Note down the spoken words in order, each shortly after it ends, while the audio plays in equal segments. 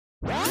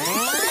All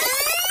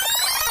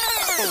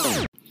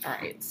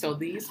right, so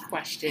these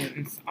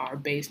questions are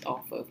based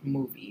off of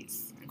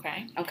movies.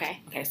 Okay.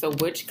 Okay. So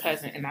which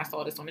cousin? And I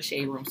saw this on the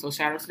Shade Room. So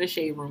shout out to the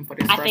Shade Room for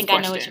this. I think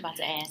I know what you're about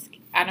to ask.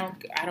 I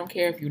don't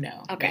care if you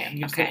know. Okay. Ma'am.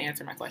 You just gonna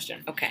answer my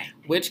question. Okay.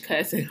 Which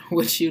cousin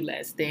would you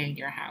let stay in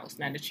your house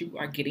now that you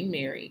are getting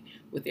married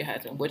with your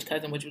husband? Which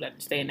cousin would you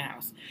let stay in the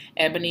house?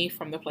 Ebony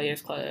from the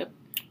Players Club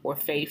or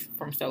Faith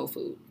from Soul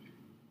Food?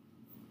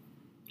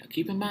 Now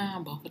keep in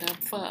mind, both of them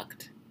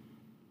fucked.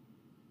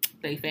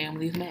 They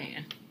family's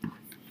man.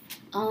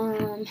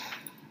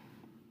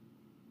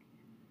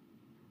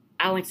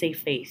 I would say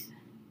Faith.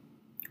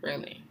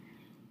 Really?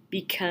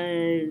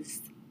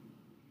 Because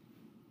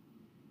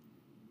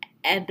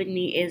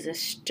Ebony is a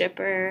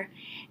stripper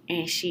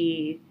and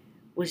she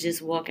was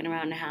just walking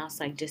around the house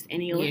like just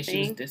any old thing. Yeah, she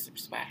was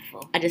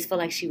disrespectful. I just feel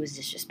like she was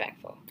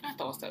disrespectful. I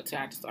thought so too.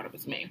 I just thought it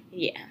was me.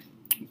 Yeah.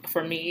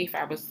 For me, if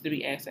I was to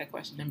be asked that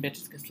question, them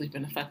bitches can sleep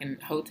in a fucking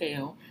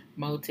hotel,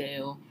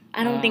 motel.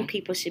 I don't think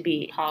people should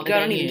be. Holiday Girl,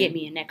 don't even Inn. get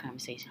me in that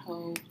conversation.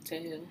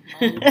 Hotel,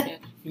 motel.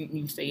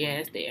 you stay your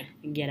ass there.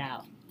 And get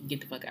out.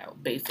 Get the fuck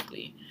out,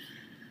 basically.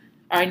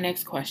 All right,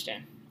 next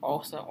question.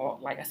 Also,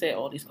 like I said,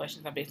 all these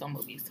questions are based on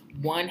movies.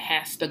 One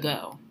has to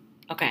go.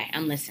 Okay,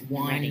 I'm listening.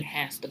 One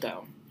has to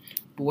go.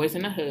 Boys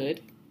in the Hood,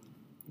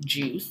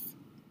 Juice,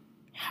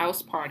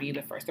 House Party,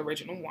 the first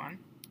original one,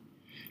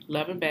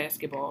 Love and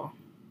Basketball,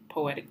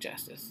 Poetic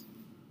Justice.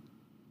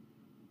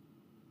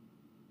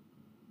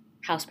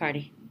 House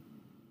Party.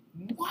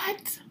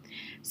 What?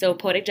 So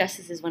Poetic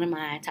Justice is one of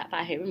my top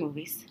 5 favorite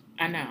movies.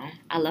 I know.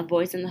 I love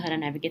Boys in the Hood. I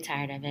never get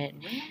tired of it.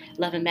 Really?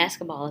 Love and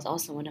Basketball is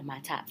also one of my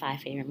top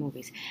 5 favorite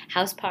movies.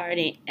 House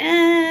Party,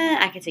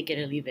 I can take it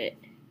or leave it.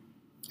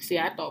 See,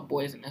 I thought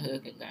Boys in the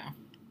Hood could go.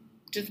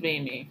 Just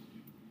being me.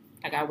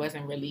 Like, I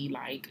wasn't really,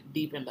 like,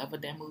 deep in love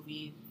with that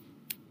movie.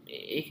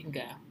 It can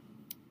go.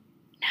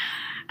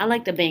 I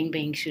like the bang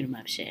bang shoot 'em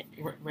up shit.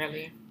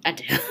 Really? I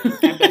do.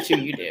 I bet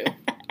you do.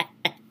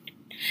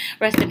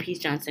 Rest in peace,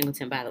 John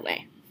Singleton, by the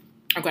way.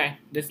 Okay,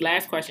 this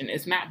last question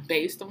is not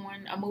based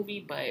on a movie,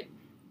 but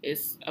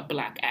it's a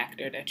black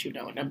actor that you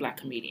know and a black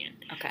comedian.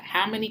 Okay.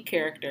 How many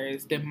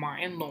characters did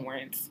Martin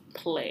Lawrence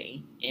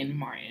play in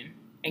Martin?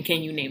 And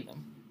can you name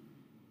them?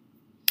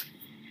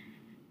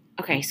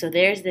 Okay, so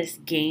there's this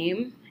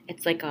game.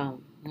 It's like a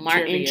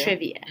Martin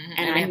trivia. Mm-hmm.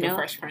 And they I have know the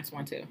Fresh Prince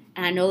one too.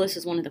 And I know this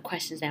is one of the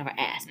questions that were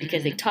asked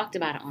because they talked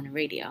about it on the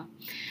radio.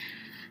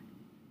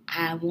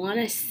 I want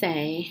to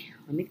say,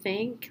 let me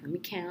think, let me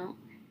count.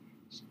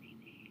 The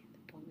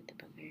Boy with the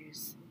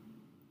Boogers.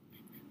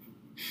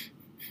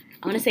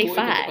 I want to say Boy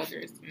 5. With the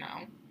Buggers,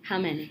 no. How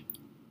many?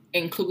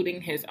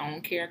 Including his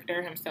own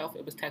character himself,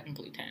 it was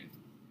technically 10.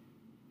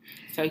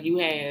 So you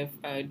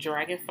have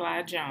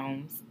Dragonfly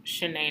Jones,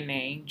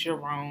 Shanae,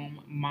 Jerome,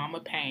 Mama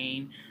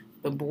Payne,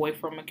 the boy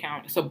from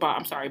accounting. So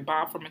Bob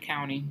from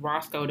accounting,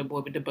 Roscoe, the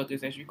boy with the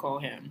boogers, as you call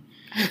him.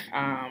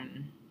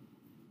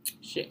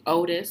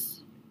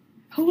 Otis.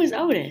 Who was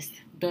Otis?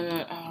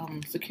 The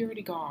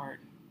security guard.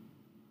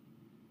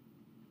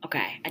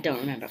 Okay, I don't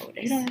remember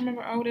Otis. You don't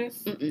remember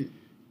Otis? Mm-mm.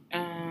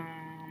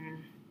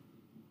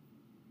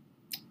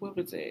 What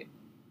was it?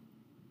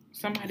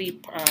 Somebody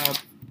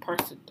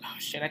person. Oh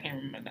shit, I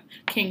can't remember that.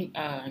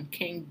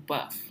 King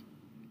Buff.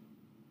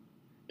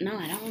 No,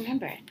 I don't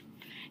remember it.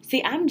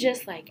 See, I'm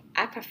just like,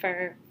 I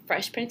prefer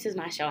Fresh Prince is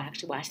my show. I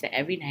actually watch that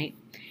every night.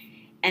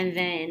 And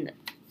then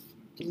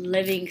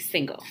Living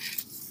Single.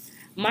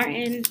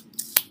 Martin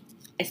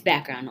is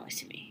background noise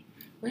to me.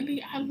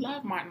 Really? I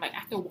love Martin. Like,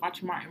 I could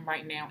watch Martin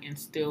right now and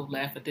still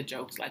laugh at the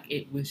jokes. Like,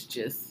 it was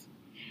just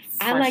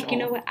I like, you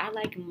know what? I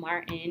like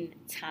Martin,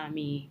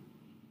 Tommy,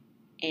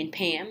 and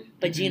Pam.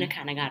 But Gina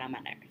kind of got on my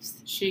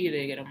nerves. She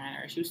did get on my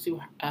nerves. She was too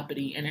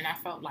uppity. And then I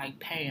felt like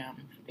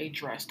Pam, they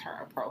dressed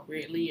her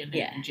appropriately. And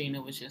then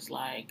Gina was just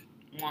like,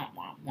 wah,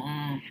 wah,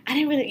 wah. I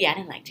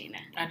didn't like Gina.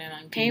 I didn't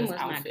like Pam Gina's was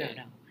outfit. my girl,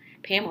 though.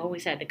 Pam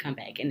always had to come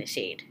back in the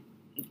shade.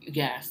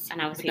 Yes.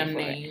 And I was here for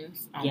it.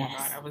 Oh yes. my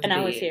God, I was and dead.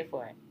 I was here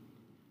for it.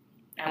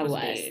 I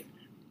was. Dead.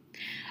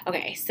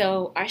 Okay,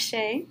 so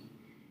Arshay,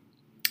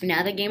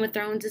 now that Game of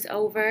Thrones is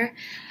over,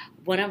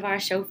 one of our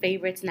show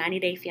favorites, 90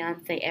 Day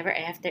Fiancé Ever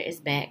After, is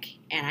back.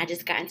 And I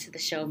just got into the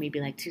show maybe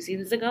like 2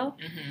 seasons ago,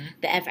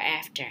 the Ever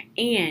After.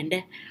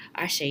 And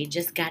Arshay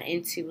just got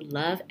into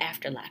Love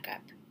After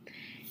Lockup.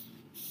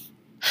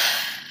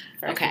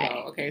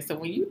 Okay, so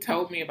when you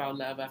told me about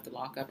Love After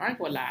Lockup, I ain't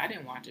gonna lie, I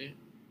didn't watch it.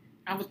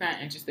 I was not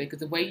interested because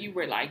the way you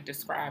were like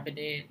describing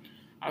it,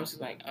 I was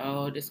just like,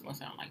 oh, this is gonna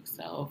sound like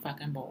so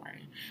fucking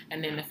boring.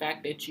 And then the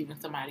fact that you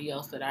and somebody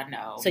else that I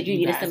know. So you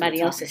needed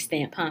somebody else's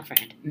stamp,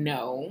 friend?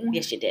 No.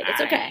 Yes, you did.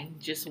 It's okay. I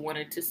just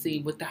wanted to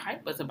see what the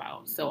hype was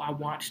about. So I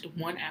watched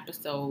one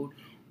episode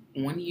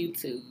on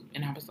YouTube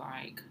and I was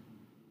like,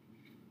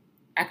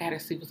 I gotta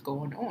see what's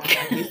going on.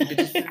 Like, these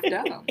bitches is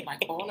dumb.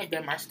 Like, all of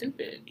them are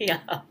stupid. Yeah.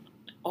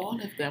 All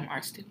of them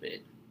are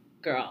stupid.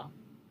 Girl.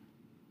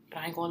 But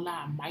I ain't gonna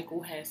lie,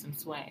 Michael has some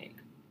swag.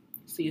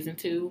 Season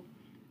 2,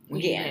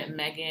 When he met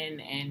Megan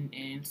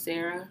and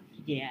Sarah.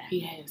 Yeah. He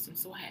had some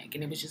swag,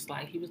 and it was just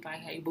like he was like,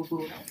 "Hey, boo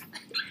boo."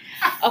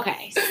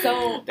 Okay,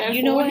 so that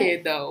you know forehead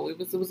what? though, it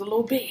was a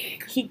little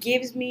big. He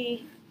gives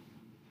me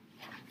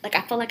like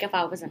I feel like if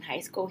I was in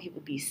high school, he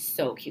would be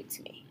so cute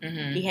to me.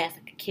 Mm-hmm. He has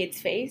like a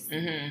kid's face,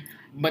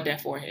 but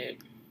that forehead,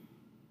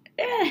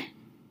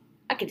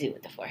 I could do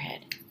with the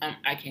forehead.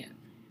 I can't.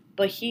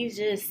 But he's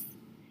just,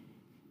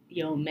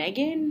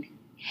 Megan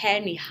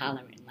had me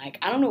hollering. Like,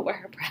 I don't know what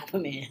her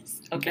problem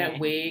is. Okay. That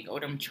wig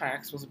or them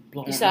tracks was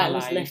blowing me. You saw it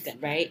was lifting,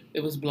 right?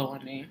 It was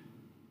blowing me.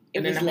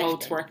 And then the whole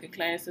twerking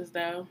classes,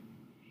 though.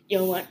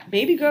 What?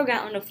 Baby girl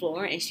got on the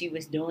floor and she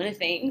was doing a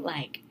thing.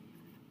 Like,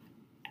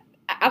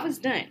 I was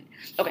done.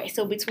 Okay,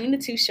 so between the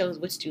two shows,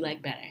 which do you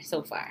like better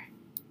so far?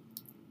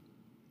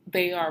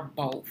 They are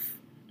both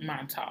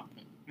my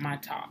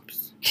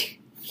tops.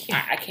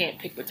 I can't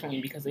pick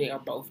between because they are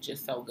both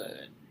just so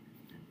good.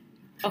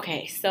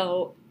 Okay,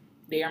 so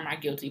they are my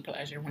guilty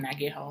pleasure. When I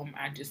get home,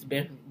 I just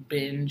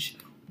binge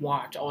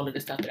watch all of the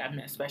stuff that I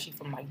missed, especially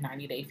from like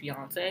 90 Day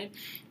Fiance.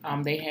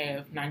 They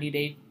have 90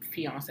 Day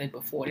Fiance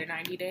before the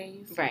 90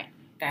 days. Right.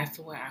 That's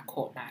where I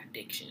caught my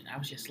addiction. I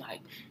was just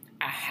like,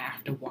 I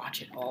have to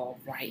watch it all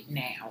right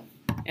now.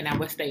 And I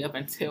would stay up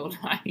until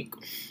like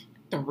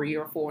 3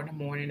 or 4 in the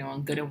morning,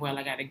 knowing good and well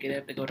I got to get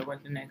up and go to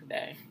work the next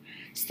day.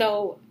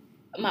 So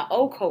my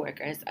old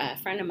coworkers, a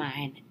friend of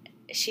mine,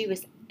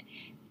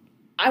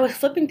 I was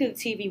flipping through the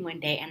TV one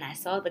day and I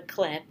saw the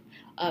clip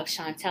of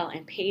Chantel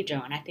and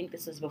Pedro, and I think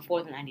this was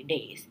before the 90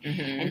 days.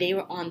 Mm-hmm. And they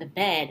were on the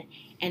bed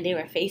and they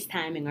were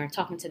FaceTiming or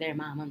talking to their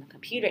mom on the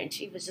computer, and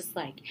she was just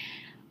like,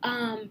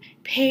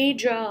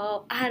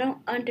 Pedro, I don't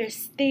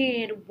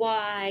understand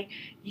why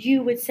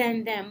you would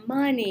send them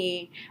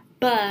money,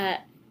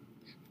 but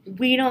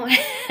we don't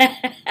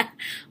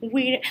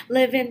we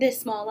live in this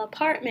small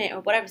apartment,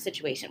 or whatever the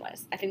situation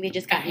was. I think they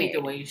just got married.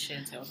 The way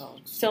Chantel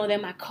talks. So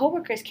then my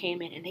coworkers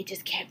came in and they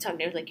just kept talking.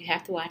 They were like, you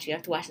have to watch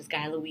this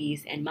guy,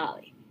 Louise and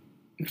Molly.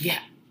 Yeah.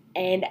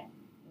 And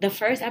the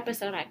first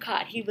episode I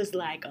caught, he was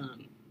like,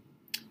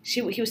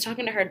 he was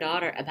talking to her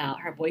daughter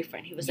about her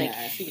boyfriend. He was like,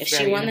 if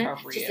she wanna,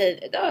 she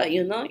said, oh,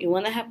 you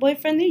want to have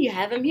boyfriend, then you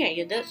have him here.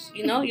 You do.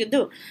 You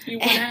do. You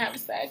want to have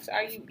sex?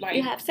 Are you like?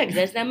 You have sex.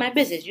 That's not my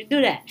business. You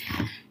do that.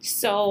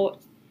 So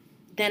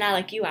then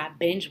I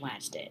binge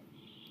watched it.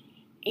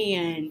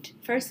 And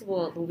first of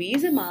all,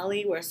 Louise and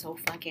Molly were so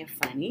fucking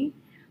funny.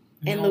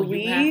 And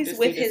Louise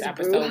with his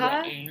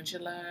bruja.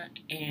 Angela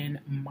and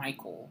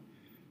Michael.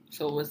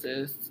 So it was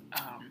this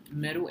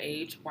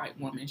middle-aged white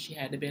woman. She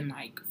had to been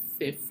like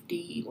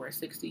 50 or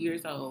 60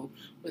 years old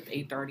with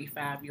a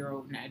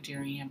 35-year-old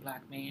Nigerian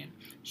black man.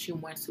 She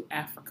went to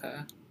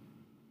Africa.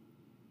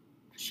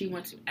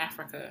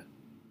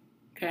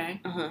 Okay?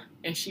 Uh-huh.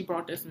 And she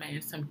brought this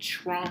man some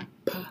Trump.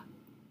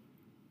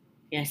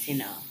 Yes,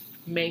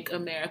 Make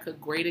America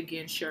Great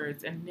Again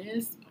shirts. And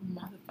this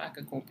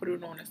motherfucker gonna put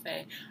it on and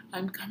say,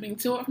 I'm coming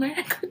to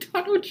America,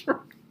 Donald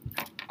Trump.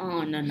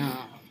 Oh, no.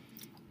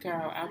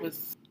 Girl, I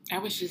was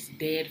just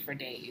dead for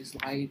days.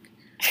 Like,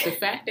 the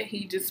fact that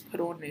he just put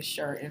on this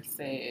shirt and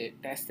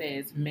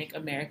says Make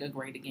America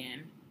Great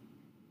Again.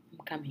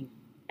 I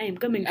am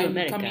coming to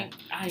America.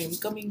 I am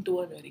coming to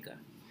America.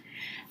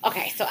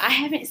 Okay, so I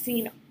haven't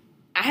seen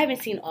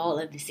all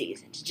of the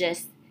seasons.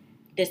 Just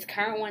this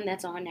current one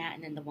that's on now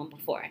and then the one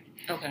before it.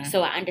 Okay.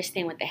 So I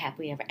understand with the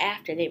Happily Ever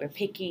After, they were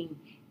picking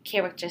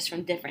characters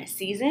from different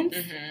seasons,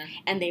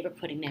 and they were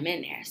putting them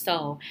in there.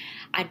 So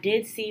I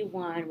did see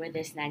one where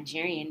this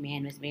Nigerian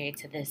man was married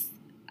to this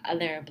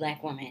other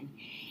black woman,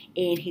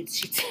 and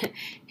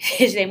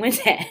they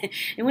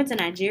went to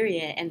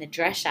Nigeria and the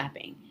dress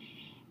shopping,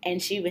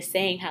 and she was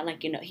saying how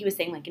he was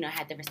saying I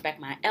had to respect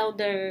my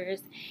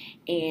elders,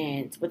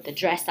 and with the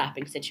dress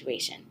shopping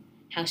situation,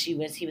 how he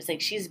was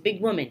like, she's a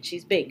big woman,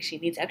 she's big, she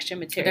needs extra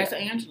material. That's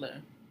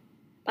Angela.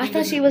 I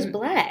thought she was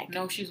black.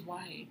 No, she's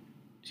white.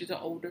 She's an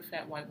older,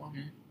 fat white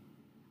woman.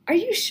 Are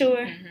you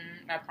sure?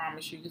 I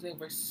promise you, because they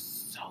were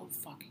so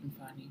fucking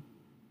funny.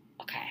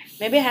 Okay.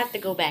 Maybe I have to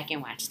go back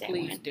and watch that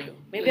one. Please do.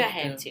 Maybe I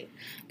have to.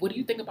 What do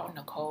you think about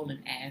Nicole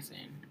and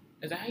Azan?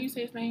 Is that how you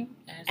say his name?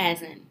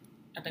 Azan.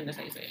 I think that's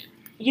how you say it.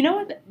 You know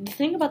what? The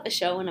thing about the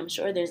show, and I'm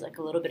sure there's a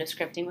little bit of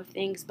scripting with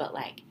things, but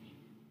I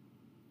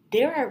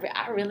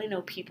really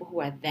know people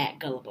who are that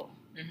gullible.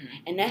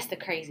 And that's the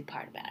crazy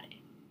part about it.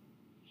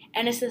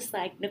 And it's just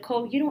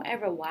Nicole, you don't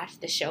ever watch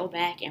the show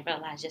back and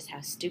realize just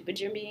how stupid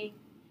you're being.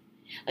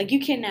 You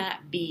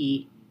cannot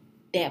be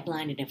that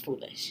blinded and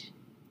foolish.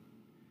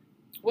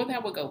 Well,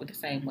 that would go with the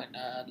same with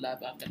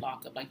Love After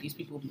Lockup. These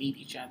people meet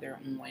each other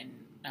on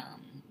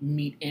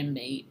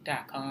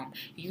meetinmate.com.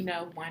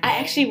 I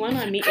actually went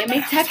on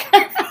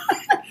meetinmate.com.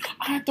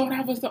 I thought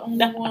I was the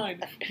only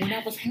one. When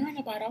I was hearing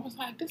about it, I was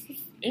like, this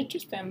is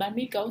interesting. Let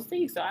me go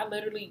see. So I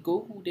literally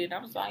Googled it. I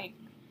was like,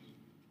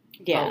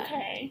 yeah.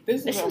 Okay.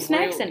 There's some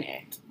snacks in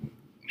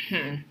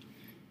there.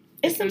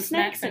 It's some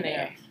snacks in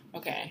there.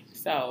 Okay.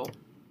 So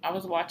I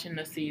was watching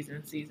the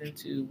season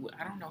 2.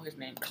 I don't know his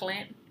name.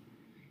 Clint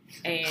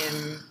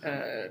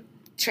and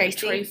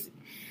Tracy.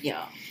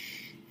 Yeah.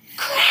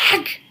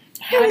 Crack!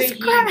 How was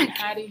did crack.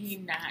 How did he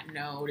not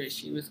know that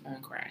she was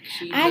on crack?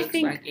 She I looks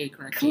think like a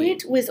crackhead.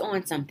 Clint was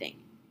on something.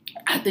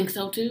 I think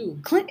so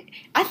too.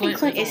 I think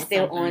Clint is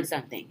still something. on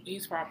something.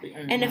 He's probably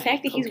on. And the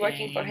fact that cocaine. he's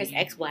working for his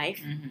ex-wife,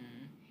 Mm-hmm.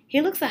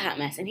 he looks a hot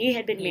mess, and he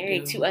had been He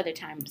married do. 2 other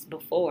times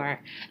before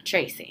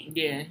Tracy.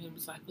 Yeah, he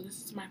was like, "Well,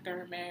 this is my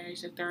 3rd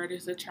marriage. The 3rd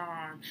is a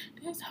charm."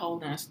 This whole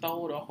done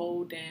stole the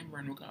whole damn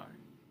rental car.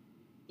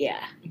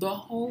 Yeah. The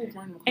whole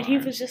rental car. And he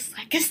was just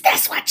like, "Is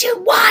this what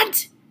you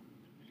want?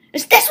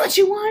 Is this what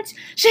you want?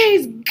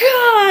 She's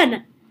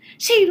gone.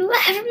 She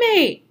left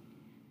me."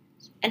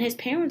 And his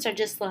parents are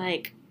just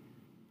like,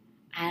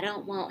 "I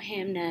don't want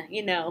him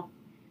to,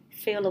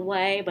 feel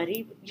away, but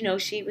he,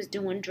 she was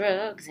doing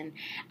drugs, and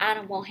I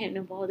don't want him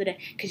involved in that."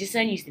 Because your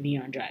son used to be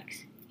on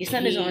drugs. Your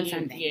son is on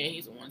something. Yeah,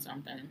 he's on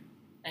something.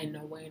 Ain't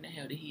no way in the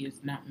hell that he is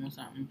not on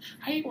something.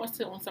 How you gonna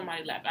sit on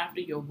somebody's lap after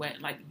you're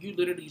wet? Like, you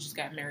literally just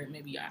got married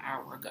maybe an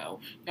hour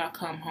ago. Y'all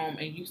come home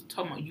and you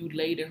talking about you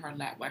laid in her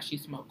lap while she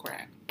smoked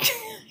crack.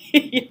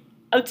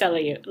 I'm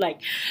telling you,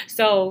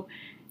 so.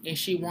 And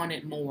she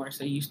wanted more,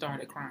 so you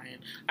started crying.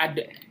 I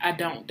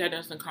don't. That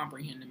doesn't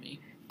comprehend to me.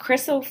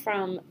 Crystal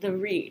from The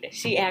Read,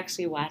 she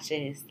actually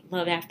watches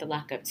Love After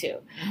Lockup too.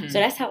 Mm-hmm. So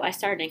that's how I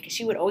started, because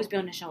she would always be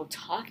on the show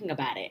talking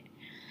about it.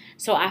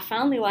 So I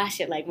finally watched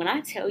it. When I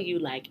tell you,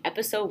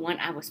 episode 1,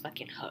 I was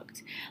fucking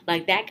hooked.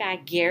 That guy,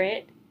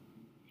 Garrett,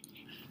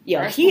 he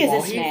is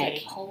a snack.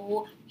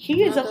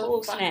 He is a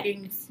whole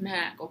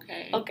snack.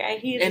 Okay? Okay,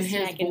 he is a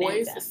snack. And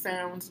his voice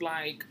sounds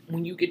like,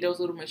 when you get those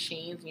little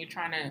machines and you're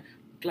trying to,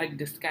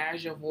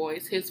 disguise your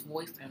voice, his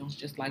voice sounds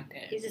just like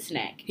that. He's a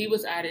snack. He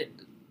was at it,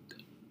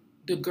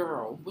 the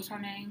girl, what's her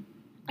name?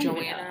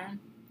 Joanna?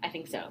 I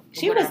think so.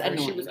 She was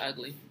annoying. She was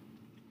ugly.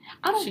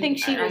 I don't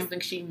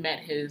think she met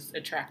his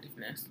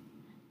attractiveness.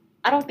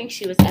 I don't think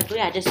she was ugly.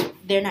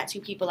 They're not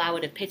 2 people I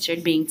would have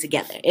pictured being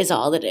together, is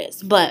all it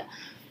is. But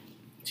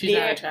she's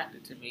not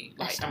attracted to me.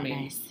 Nice.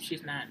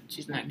 She's not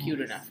cute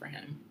enough for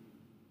him.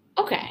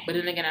 Okay. But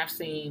then again, I've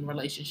seen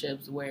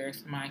relationships where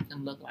somebody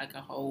can look like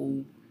a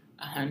whole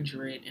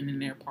 100 and then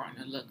their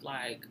partner look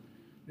like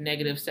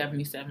negative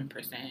 77%.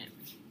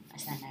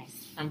 That's not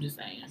nice. I'm just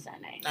saying. That's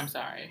not nice. I'm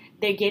sorry.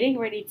 They're getting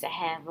ready to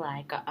have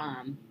a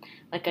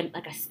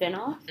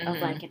spinoff of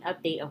an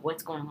update of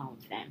what's going on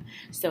with them.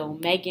 So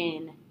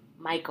Megan,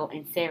 Michael,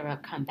 and Sarah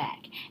come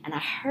back, and I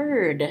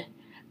heard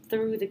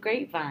through the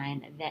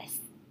grapevine that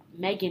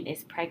Megan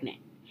is pregnant.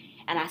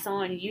 And I saw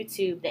on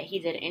YouTube that he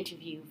did an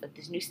interview with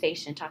this new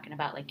station talking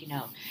about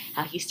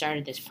how he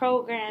started this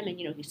program, and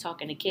he's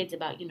talking to kids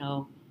about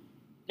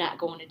not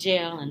going to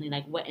jail, and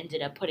what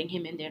ended up putting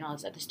him in there and all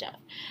this other stuff.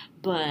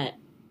 But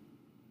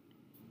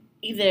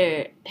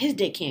either his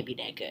dick can't be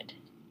that good.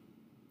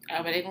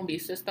 Are they gonna be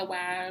sister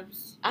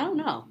wives? I don't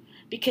know,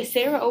 because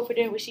Sarah over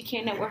there, when she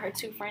came up with her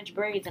 2 French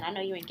braids, and I know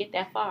you ain't get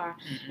that far,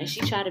 and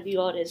she tried to be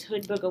all this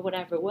hood book or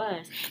whatever it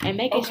was, and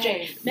Megan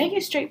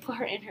straight put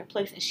her in her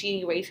place, and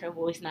she raised her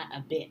voice not a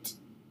bit.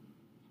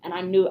 And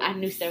I knew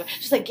Sarah.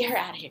 She's like, "Get her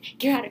out of here,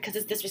 because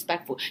it's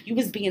disrespectful. You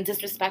was being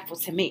disrespectful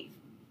to me.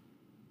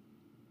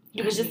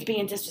 You was just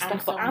being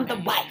disrespectful. I'm the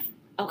wife."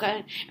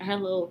 Okay? And her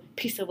little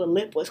piece of a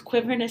lip was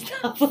quivering and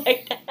stuff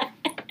like that.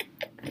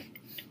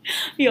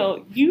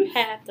 Yo, you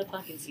have to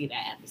fucking see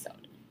that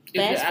episode.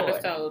 Is it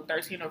episode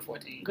 13 or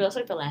 14? Girl,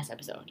 it's the last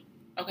episode.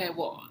 Okay,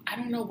 well, I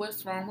don't know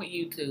what's wrong with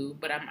YouTube,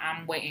 but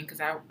I'm waiting because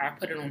I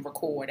put it on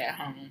record at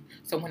home.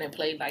 So when it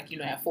played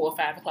at 4 or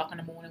 5 o'clock in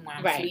the morning while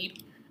I'm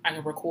asleep, I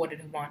can record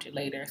it and watch it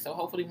later. So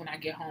hopefully when I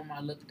get home,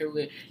 I'll look through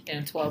it,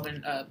 and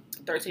 13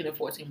 or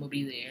 14 will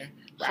be there.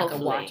 I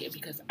can watch it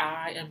because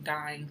I am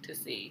dying to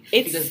see.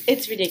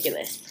 It's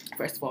ridiculous.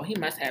 First of all, he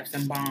must have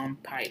some bomb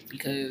pipe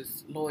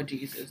because, Lord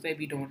Jesus, they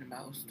be doing the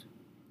most.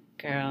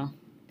 Girl,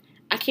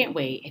 I can't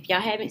wait. If y'all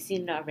haven't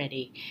seen it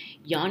already,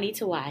 y'all need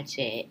to watch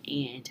it.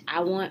 And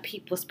I want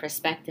people's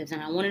perspectives,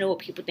 and I want to know what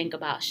people think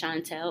about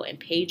Chantel and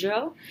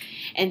Pedro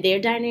and their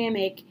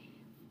dynamic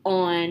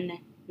on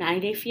 90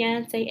 Day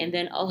Fiancé, and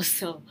then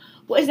also,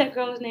 what is that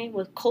girl's name?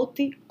 Was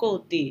Colty?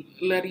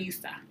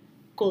 Larissa.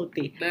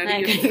 Colty.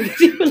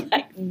 She was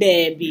like,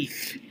 Debbie.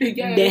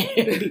 Yeah.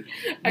 Debbie.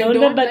 Don't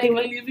nobody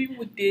want living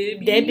with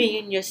Debbie. Debbie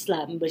in your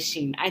slot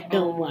machine. I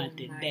don't want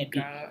it, Debbie.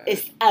 God.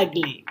 It's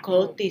ugly.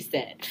 Colty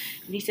said.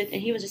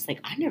 And he was just like,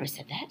 I never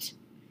said that.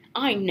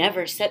 I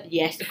never said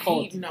yes,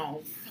 Colty.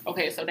 No.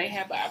 Okay, so they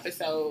have an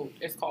episode,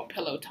 it's called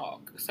Pillow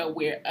Talk. So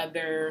where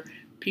other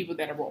people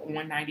that are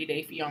on 90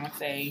 Day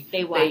Fiancé,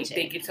 they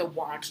get to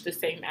watch the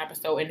same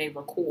episode and they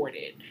record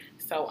it.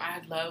 So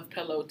I love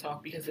Pillow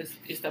Talk because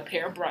it's a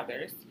pair of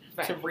brothers,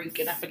 Tariq,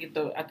 and I think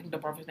the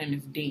brother's name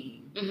is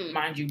Dean. Mm-hmm.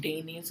 Mind you,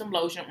 Dean needs some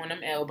lotion on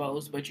them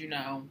elbows, but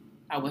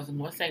I wasn't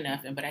going to say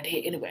nothing, but I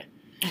did anyway.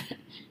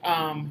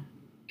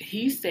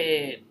 Tariq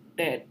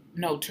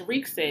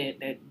said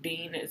that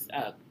Dean is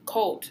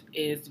Colt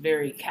is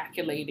very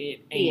calculated,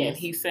 and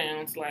he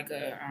sounds like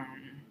a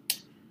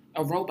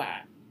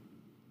robot.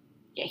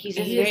 Yeah, he's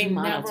just very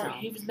monotone.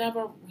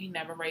 He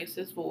never raised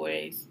his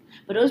voice.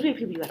 But those are the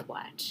people you gotta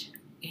watch.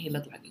 He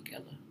looked like a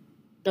killer.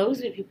 Those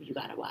are the people you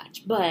gotta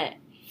watch. But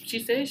She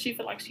said she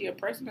feel like she a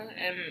president,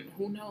 and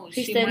who knows?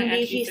 He She sent might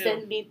me. actually He feel.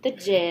 sent me the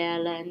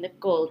jail and the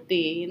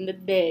Colty and the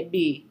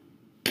baby.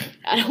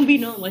 I don't be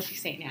knowing what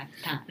she's saying at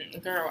the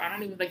time. Girl, I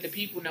don't even think the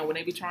people know when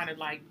they be trying to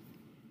like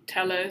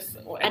tell us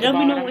or I at the don't be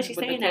knowing bottom what she's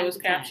with the saying at closed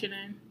the time.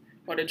 captioning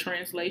or the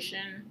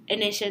translation.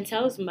 And then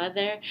Chantel's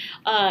mother,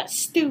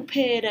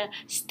 stupid,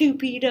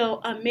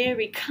 stupido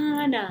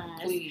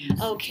Americanas.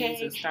 Please, Okay,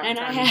 Jesus, stop and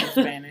I trying to have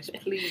do Spanish.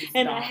 Please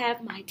and stop. I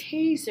have my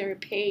taser,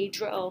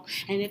 Pedro.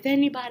 And if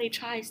anybody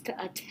tries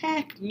to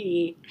attack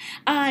me,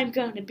 I'm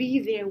gonna be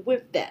there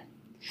with them.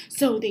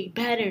 So they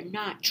better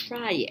not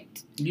try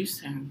it. You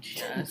sound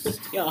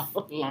just Yo.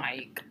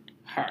 like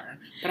her.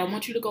 But I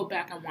want you to go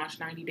back and watch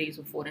 90 Days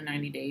Before the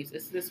 90 Days.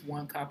 It's this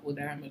one couple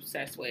that I'm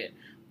obsessed with.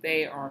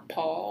 They are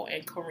Paul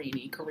and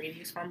Karine.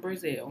 Karine's from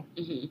Brazil,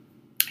 Mm-hmm.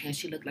 and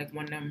she looked like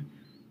one of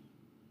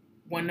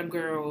them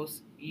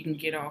girls you can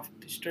get off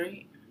the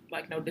street.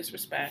 Like, no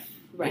disrespect,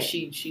 Right. but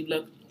she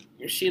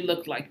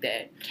looked like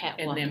that. Catwalk.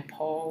 And then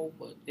Paul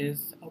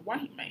is a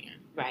white man,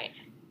 Right.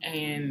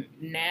 and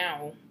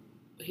now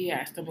he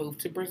has to move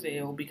to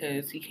Brazil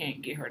because he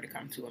can't get her to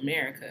come to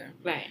America.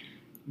 Right.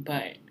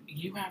 But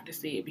you have to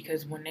see it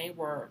because when they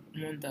were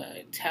on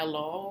the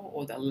tell-all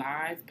or the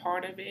live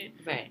part of it,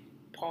 Right.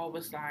 Paul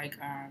was like,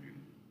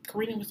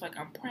 Karina was like,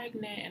 I'm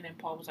pregnant. And then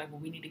Paul was like, well,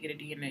 we need to get a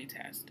DNA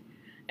test.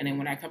 And then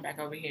when I come back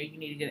over here, you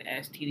need to get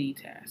an STD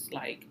test.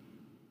 Like,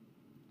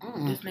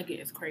 this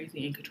nigga is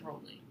crazy and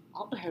controlling.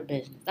 All of her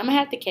business. I'm going to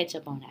have to catch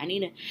up on it. I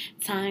need a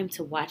time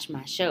to watch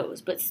my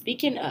shows. But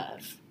speaking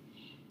of,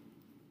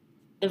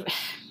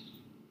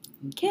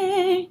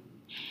 okay,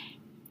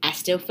 I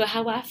still feel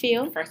how I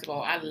feel. First of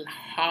all, I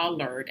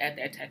hollered at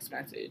that text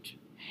message.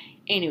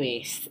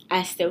 Anyways,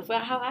 I still feel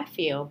how I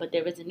feel, but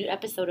there was a new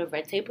episode of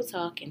Red Table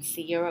Talk, and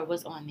Sierra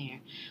was on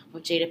there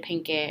with Jada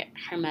Pinkett,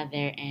 her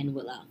mother, and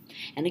Willow.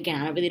 And again,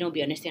 I really don't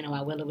be understanding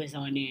why Willow is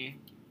on there.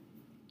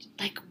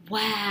 Like,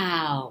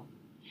 wow.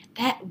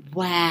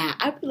 Wow.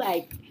 I'd be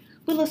like,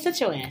 Willow, set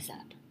your ass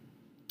up.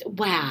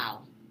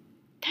 Wow.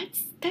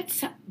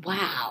 That's,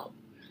 wow.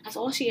 That's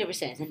all she ever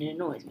says, and it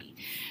annoys me.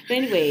 But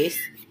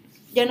anyways,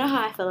 you know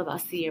how I feel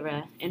about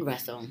Sierra and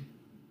Russell.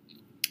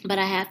 But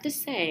I have to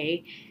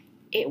say,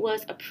 it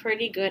was a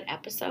pretty good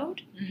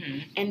episode. Mm-hmm.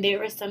 And there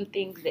were some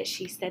things that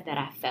she said that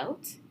I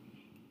felt.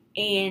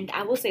 And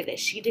I will say that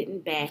she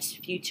didn't bash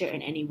Future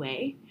in any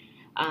way,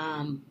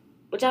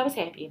 which I was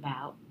happy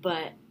about.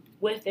 But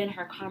within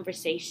her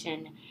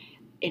conversation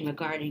in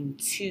regarding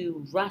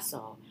to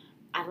Russell,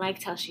 I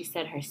liked how she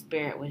said her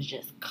spirit was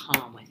just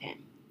calm with him.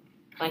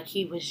 Like,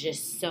 he was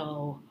just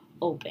so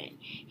open.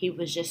 He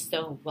was just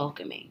so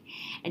welcoming.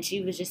 And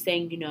she was just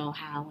saying, you know,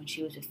 how when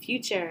she was with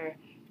Future,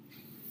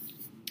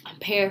 I'm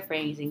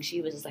paraphrasing,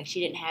 she was just like, she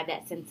didn't have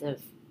that sense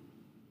of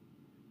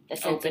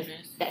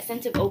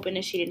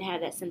openness. She didn't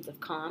have that sense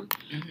of calm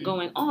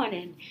going on.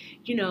 And,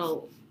 you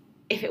know,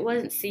 if it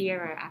wasn't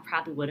Sierra, I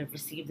probably would have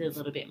received it a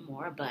little bit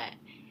more. But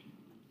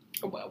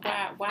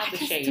why the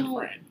shade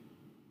friend?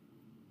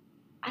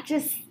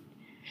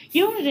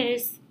 You know what it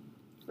is?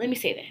 Let me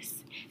say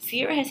this.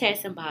 Sierra has had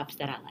some bops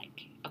that I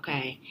like,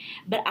 okay?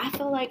 But I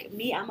feel like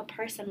I'm a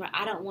person where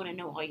I don't want to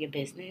know all your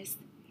business.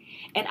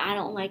 And I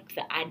don't like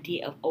the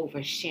idea of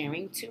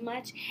oversharing too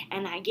much.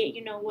 And I get,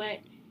 you know what?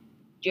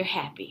 You're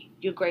happy.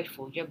 You're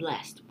grateful. You're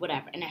blessed.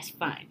 Whatever. And that's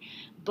fine.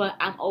 But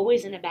I'm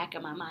always in the back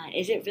of my mind,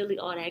 is it really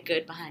all that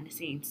good behind the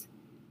scenes?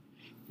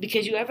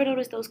 Because you ever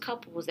notice those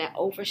couples that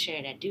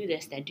overshare, that do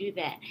this, that do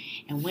that,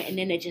 and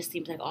then it just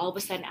seems like all of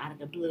a sudden out of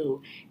the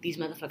blue, these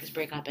motherfuckers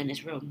break up and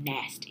it's real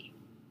nasty.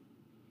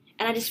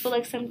 And I just feel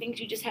like some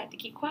things you just have to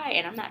keep quiet.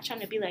 And I'm not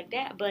trying to be like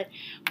that, but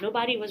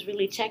nobody was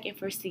really checking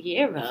for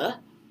Sierra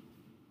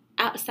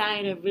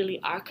outside of really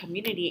our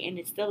community, and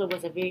it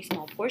was a very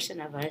small portion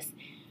of us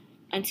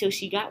until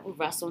she got with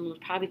Russell, and it was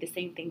probably the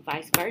same thing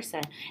vice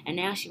versa. And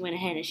now she went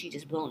ahead and she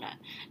just blown up.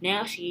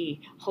 Now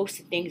she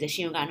hosted things that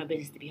she don't got no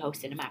business to be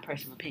hosting, in my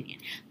personal opinion.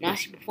 Now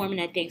she performing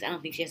at things I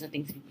don't think she has no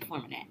things to be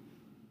performing at.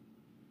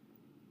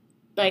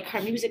 Like,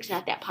 her music's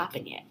not that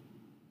popping yet.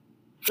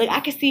 Like, I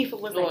could see if it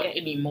was like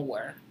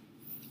anymore.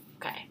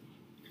 Okay.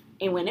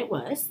 And when it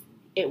was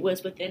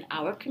within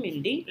our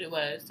community. It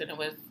was, and it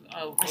was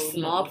a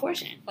small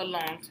portion. A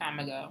long time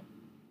ago.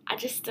 I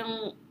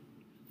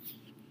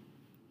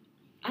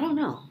don't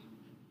know.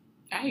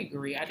 I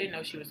agree. I didn't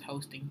know she was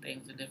hosting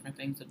things and different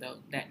things of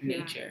that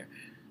nature.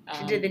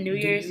 She did the New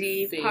Year's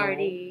Eve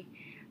party.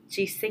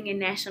 She's singing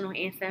national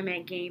anthem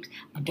at games.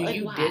 Do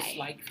you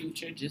dislike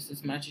Future just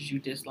as much as you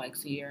dislike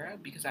Sierra?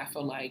 Because I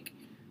feel like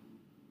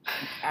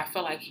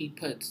he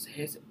puts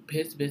his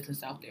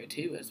business out there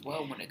too as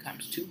well when it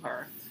comes to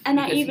her. And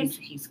because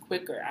he's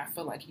quicker. I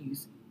feel like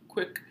he's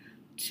quick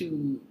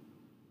to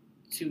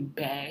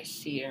bash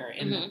Sierra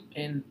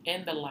in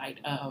the light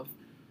of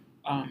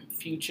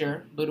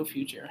Little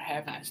Future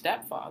having a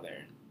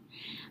stepfather.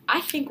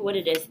 I think what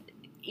it is,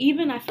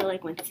 even I feel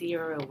like when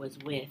Sierra was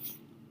with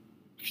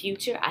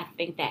Future, I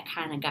think that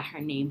kind of got her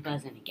name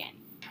buzzing again.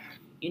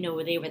 You know,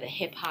 where they were the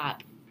hip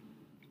hop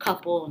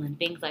couple and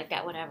things like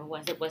that, whatever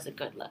it was a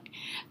good look.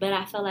 But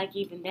I felt like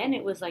even then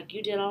it was like,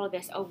 you did all of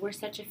this. Oh, we're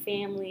such a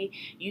family.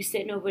 You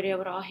sitting over there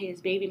with all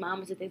his baby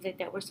mamas and things like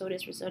that. We're so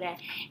this, we're so that.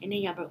 And then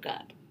y'all broke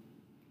up.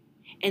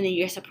 And then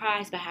you're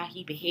surprised by how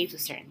he behaves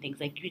with certain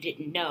things. Like, you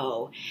didn't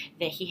know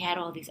that he had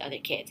all these other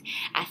kids.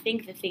 I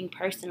think the thing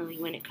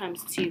personally when it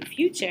comes to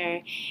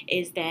Future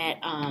is that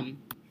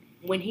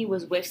when he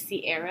was with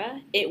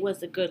Ciara, it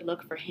was a good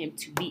look for him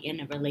to be in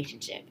a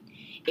relationship.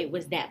 It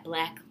was that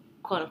black,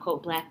 quote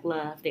unquote, black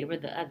love. They were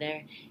the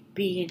other.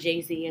 B and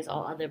Jay-Z as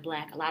all other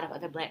black, a lot of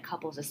other black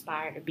couples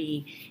aspire to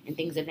be, and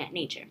things of that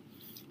nature.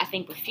 I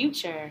think with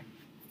Future,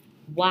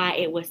 why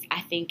it was, I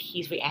think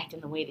he's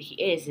reacting the way that he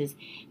is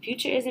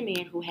Future is a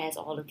man who has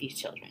all of these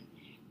children.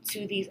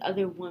 To these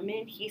other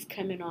women, he's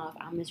coming off,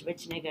 I'm this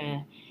rich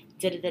nigga,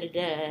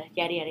 da-da-da-da-da,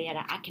 yada, yada,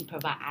 yada. I can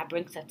provide, I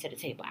bring stuff to the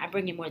table. I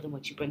bring you more than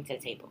what you bring to the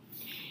table.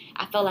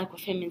 I felt like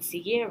with him and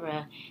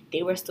Ciara,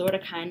 they were sort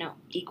of kind of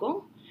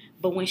equal,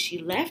 but when she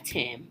left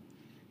him,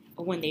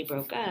 or when they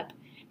broke up,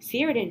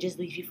 Ciara didn't just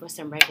leave you for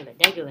some regular.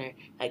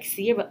 Like,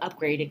 Ciara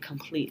upgraded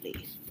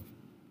completely.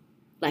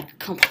 Like,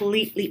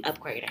 completely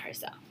upgraded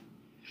herself.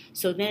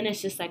 So then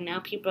it's just like, now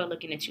people are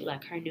looking at you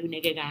like her new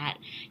nigga got,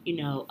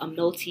 a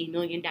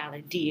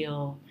multi-million-dollar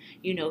deal.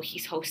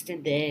 He's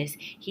hosting this.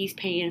 He's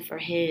paying for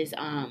his,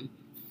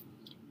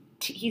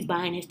 he's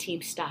buying his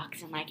team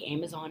stocks and like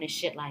Amazon and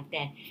shit like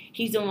that.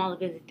 He's doing all of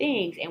those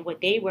things. And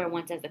what they were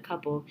once as a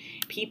couple,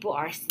 people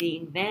are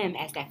seeing them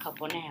as that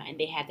couple now. And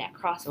they have that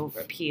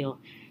crossover appeal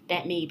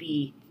that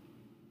maybe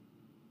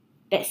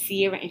that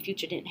Ciara and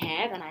Future didn't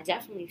have. And I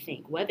definitely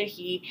think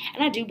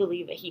and I do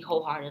believe that he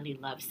wholeheartedly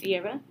loves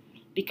Ciara,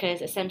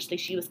 because essentially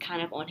she was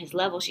kind of on his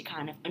level. She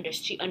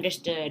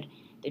understood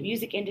the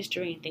music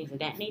industry and things of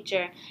that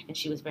nature, and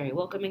she was very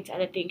welcoming to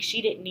other things.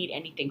 She didn't need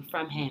anything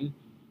from him,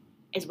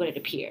 is what it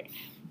appeared.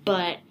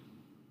 But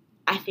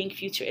I think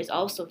Future is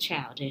also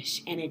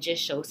childish, and it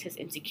just shows his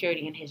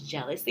insecurity and his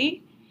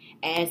jealousy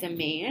as a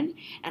man.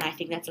 And I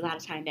think that's a lot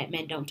of time that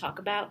men don't talk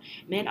about.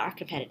 Men are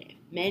competitive.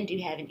 Men do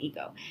have an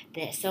ego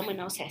that someone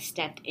else has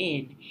stepped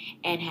in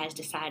and has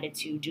decided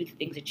to do the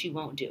things that you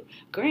won't do.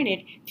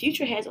 Granted,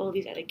 Future has all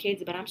these other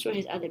kids, but I'm sure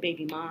his other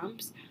baby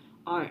moms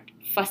aren't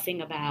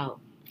fussing about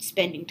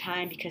spending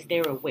time because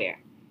they're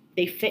aware.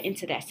 They fit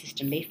into that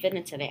system. They fit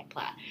into that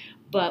plot.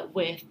 But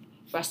with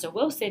Russell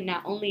Wilson,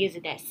 not only is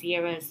it that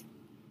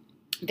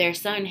their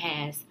son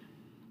has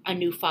a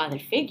new father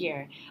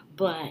figure,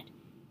 but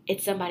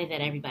it's somebody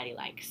that everybody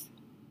likes.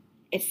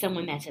 It's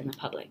someone that's in the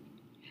public.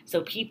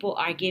 So people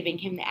are giving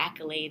him the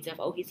accolades of,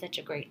 oh, he's such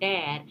a great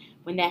dad,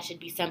 when that should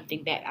be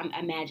something that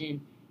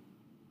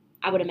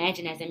I would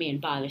imagine as a man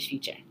bothers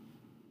Future.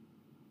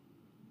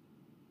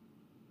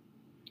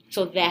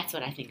 So that's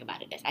what I think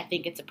about it as. I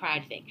think it's a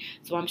pride thing.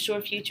 So I'm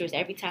sure Future is,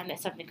 every time that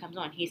something comes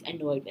on, he's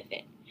annoyed with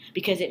it,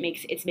 because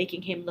it's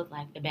making him look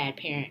like the bad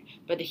parent,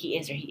 whether he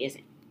is or he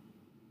isn't.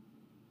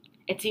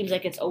 It seems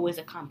like it's always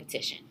a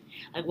competition.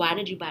 Like, why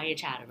did you buy your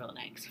child a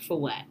Rolex? For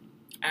what?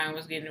 I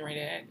was getting ready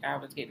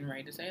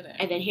to say that.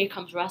 And then here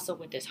comes Russell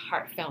with this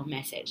heartfelt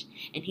message,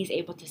 and he's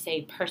able to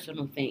say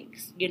personal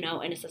things,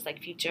 and it's just like,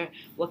 Future,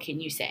 what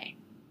can you say?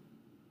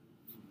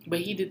 But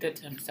he did that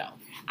to himself.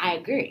 I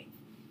agree.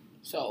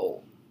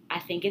 So I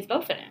think it's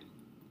both of them.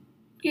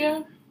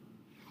 Yeah.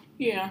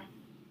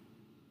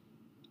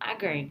 I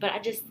agree.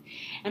 But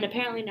and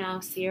apparently now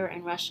Ciara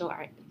and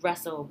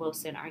Russell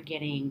Wilson are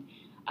getting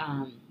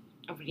a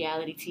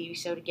reality TV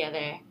show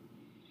together.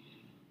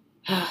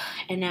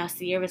 And now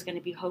Ciara's going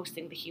to be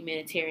hosting the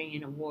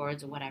Humanitarian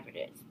Awards or whatever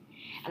it is.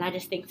 And I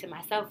just think to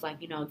myself, like,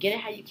 get it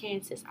how you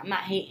can, sis. I'm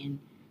not hating,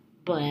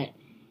 but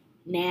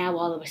now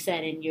all of a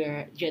sudden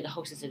you're the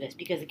hostess of this.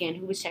 Because again,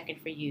 who was checking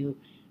for you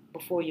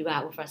before you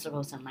got with Russell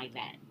Wilson like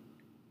that?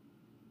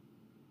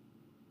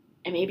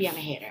 And maybe I'm a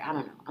hater. I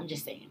don't know. I'm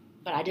just saying.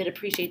 But I did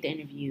appreciate the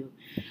interview.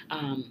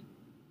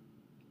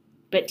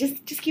 But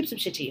just keep some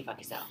shit to your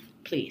fucking self.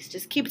 Please.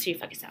 Just keep it to your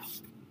fucking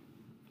self.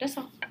 That's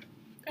all.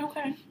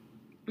 Okay.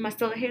 Am I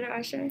still a hater,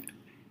 Aisha?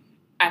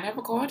 I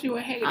never called you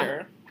a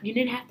hater. You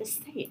didn't have to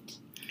say it.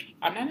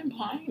 I'm not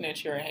implying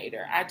that you're a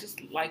hater. I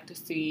just like to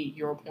see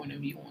your point of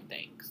view on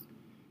things.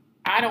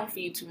 I don't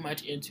feed too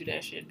much into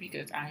that shit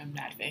because I am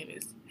not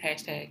famous.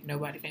 #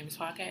 nobody famous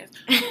podcast.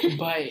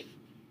 But,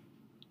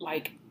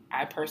 like,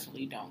 I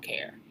personally don't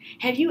care.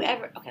 Have you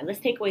ever... Okay, let's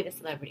take away the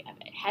celebrity of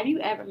it. Have you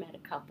ever met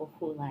a couple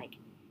who, like,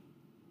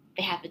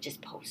 they have to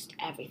just post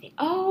everything?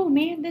 Oh,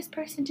 man, this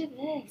person did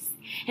this.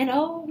 And,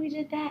 oh, we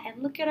did that.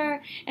 And look at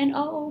her. And,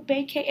 oh,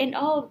 vacay. And,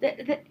 oh,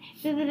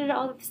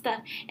 all of the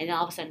stuff. And then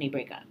all of a sudden they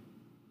break up.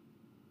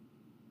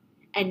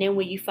 And then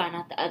when you find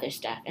out the other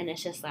stuff, and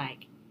it's just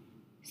like,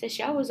 sis,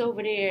 y'all was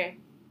over there.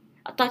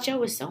 I thought y'all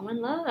was so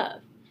in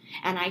love.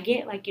 And I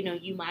get, like,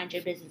 you mind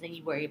your business and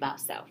you worry about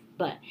self.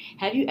 But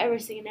have you ever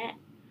seen that?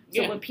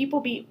 So when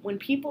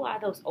people are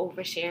those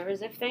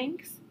oversharers of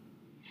things,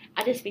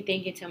 I just be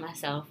thinking to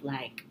myself,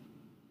 like,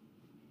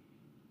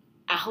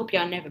 I hope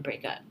y'all never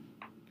break up.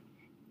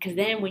 Because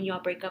then when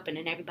y'all break up and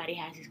then everybody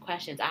has these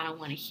questions, I don't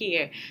want to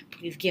hear,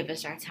 please give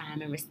us our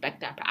time and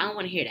respect our... I don't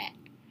want to hear that.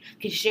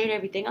 Because you shared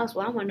everything else.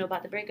 Well, I want to know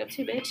about the breakup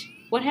too, bitch.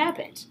 What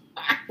happened?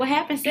 What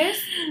happened, sis?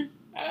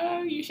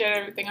 Oh, you shared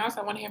everything else.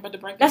 I want to hear about the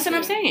breakup. That's what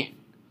I'm saying.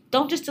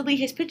 Don't just delete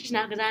his pictures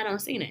now because I don't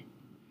seen it.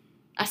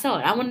 I saw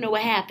it. I want to know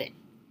what happened.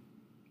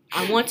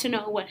 I want to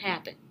know what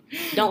happened.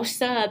 Don't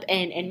sub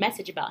and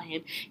message about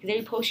him because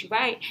every post you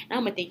write, now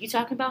I'm going to think you're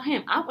talking about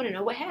him. I want to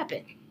know what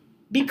happened.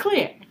 Be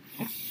clear.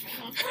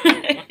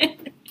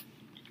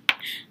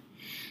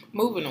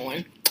 Moving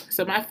on.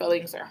 So my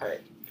feelings are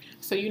hurt.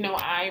 So,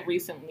 I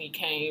recently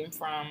came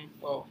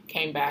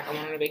back. I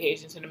went on a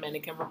vacation to the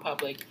Dominican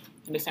Republic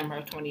in December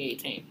of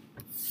 2018.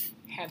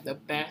 Had the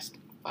best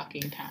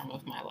fucking time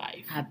of my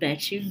life. I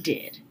bet you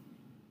did.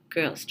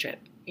 Girls trip.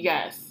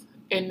 Yes.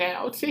 And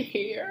now to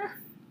hear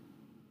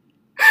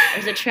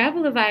there's a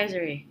travel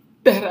advisory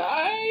that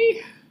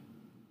I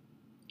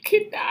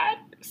cannot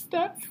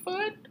step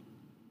foot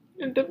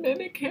in the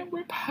Dominican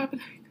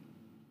Republic.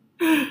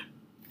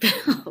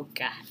 Oh,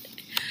 God.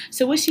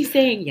 So what she's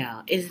saying,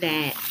 y'all, is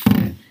that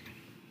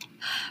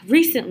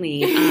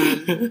recently,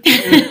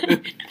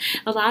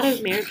 a lot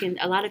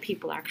of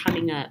people are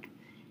coming up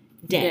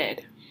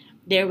dead.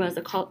 There was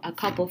a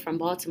couple from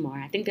Baltimore.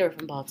 I think they were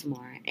from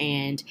Baltimore,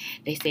 and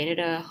they stayed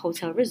at a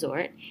hotel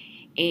resort.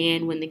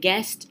 And when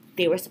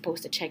they were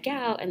supposed to check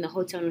out, and the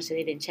hotel owner said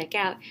they didn't check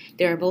out,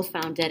 they were both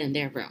found dead in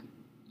their room.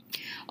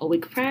 A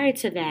week prior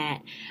to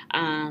that,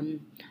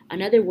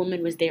 another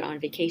woman was there on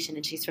vacation,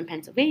 and she's from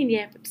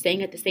Pennsylvania,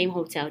 staying at the same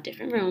hotel,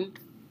 different room.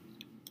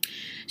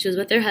 She was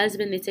with her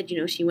husband. They said,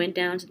 she went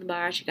down to the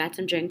bar, she got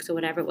some drinks or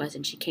whatever it was,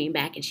 and she came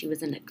back, and she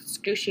was in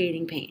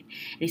excruciating pain.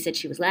 And they said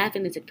she was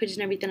laughing. They took pictures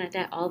and everything like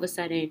that. All of a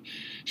sudden,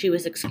 she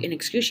was in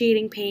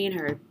excruciating pain.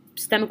 Her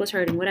stomach was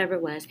hurting, whatever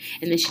it was,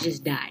 and then she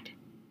just died.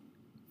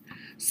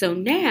 So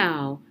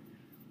now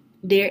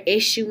they're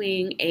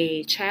issuing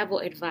a travel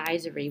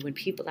advisory when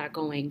people are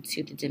going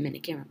to the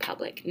Dominican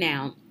Republic.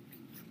 Now,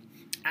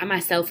 I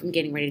myself am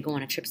getting ready to go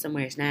on a trip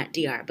somewhere. It's not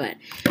DR, but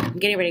I'm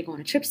getting ready to go on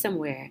a trip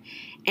somewhere.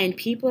 And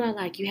people are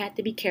like, you have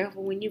to be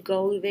careful when you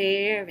go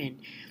there and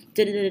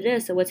da-da-da-da.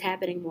 So what's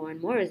happening more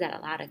and more is that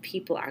a lot of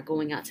people are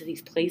going out to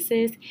these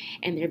places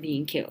and they're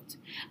being killed.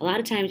 A lot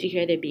of times you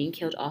hear they're being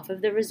killed off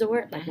of the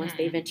resort, like once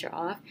they venture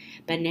off.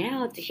 But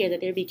now to hear that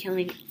they're being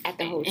killing at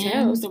the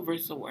hotels. And the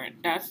resort.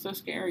 That's the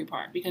scary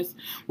part because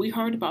we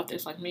heard about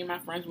this. Like me and my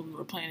friends, when we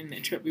were planning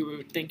the trip, we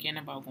were thinking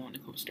about going to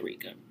Costa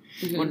Rica.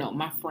 Mm-hmm. Well, no,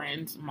 my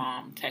friend's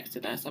mom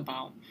texted us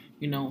about,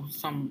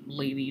 some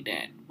lady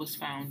that was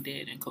found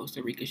dead in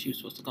Costa Rica. She was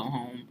supposed to go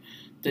home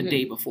the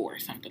day before or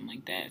something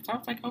like that. So I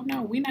was like, oh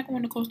no, we're not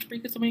going to Costa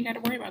Rica, so we ain't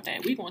got to worry about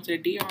that. We're going to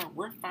the DR.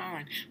 We're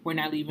fine. We're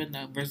not leaving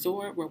the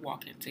resort. We're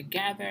walking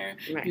together.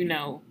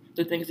 Right.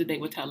 The things that they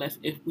would tell us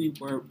if we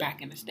were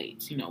back in the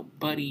States.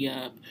 Buddy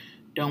up,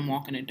 don't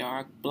walk in the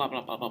dark, blah,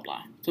 blah, blah, blah,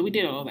 blah. So we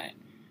did all that.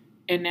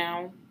 And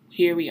now,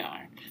 here we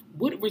are.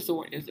 What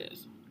resort is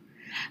this?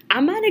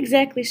 I'm not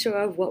exactly sure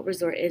of what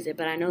resort is it,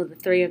 but I know the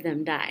three of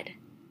them died,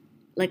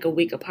 like a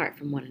week apart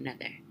from one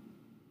another.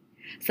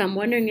 So I'm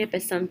wondering if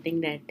it's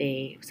something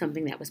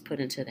that was put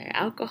into their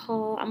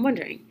alcohol. I'm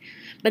wondering.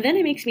 But then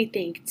it makes me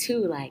think, too,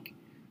 like,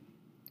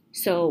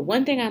 so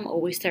one thing I'm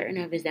always certain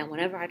of is that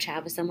whenever I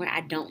travel somewhere,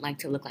 I don't like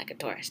to look like a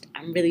tourist.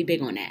 I'm really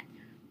big on that.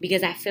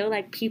 Because I feel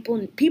like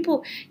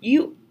people,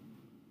 you,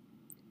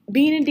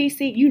 being in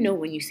D.C.,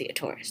 when you see a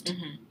tourist.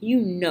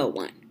 Mm-hmm.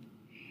 One.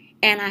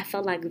 And I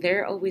feel like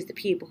they're always the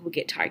people who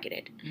get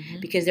targeted. Mm-hmm.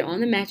 Because they're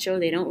on the metro,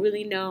 they don't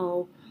really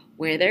know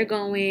where they're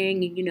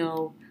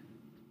going,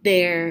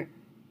 they're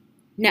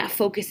not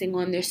focusing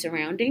on their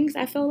surroundings,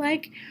 I feel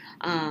like.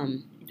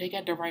 They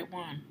got the right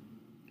one.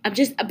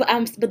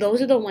 But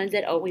those are the ones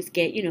that always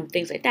get,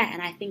 things like that.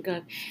 And I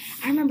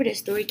remember this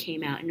story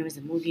came out and there was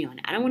a movie on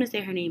it. I don't want to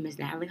say her name is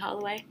Natalie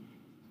Holloway.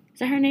 Is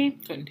that her name?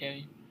 Couldn't tell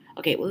you.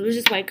 Okay, well, it was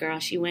this white girl.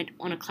 She went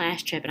on a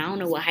class trip, and I don't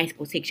know what high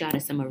school takes y'all to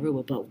some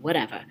Aruba, but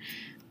whatever.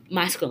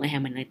 My school ain't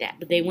having like that.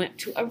 But they went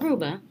to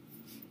Aruba,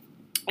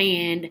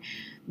 and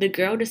the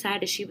girl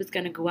decided she was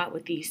going to go out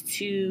with these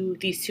two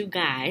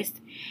guys,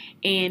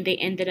 and they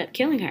ended up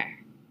killing her.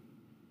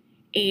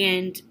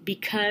 And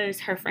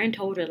because her friend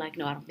told her, like,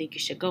 no, I don't think you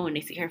should go, and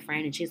they see her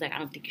friend, and she's like, I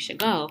don't think you should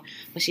go,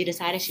 but she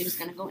decided she was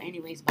going to go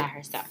anyways by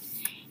herself.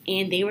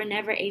 And they were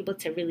never able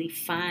to really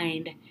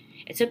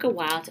it took a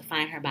while to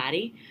find her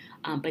body,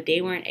 but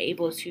they weren't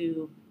able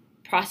to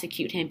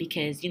prosecute him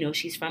because,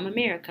 she's from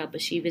America,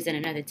 but she was in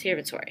another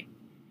territory.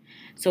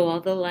 So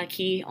although, like,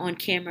 he on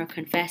camera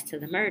confessed to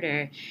the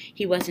murder,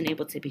 he wasn't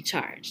able to be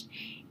charged.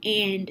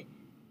 And,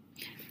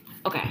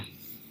 okay,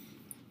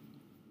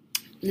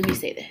 let me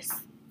say this.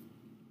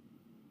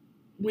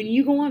 When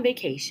you go on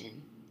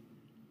vacation,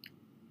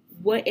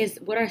 what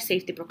are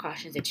safety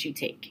precautions that you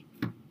take?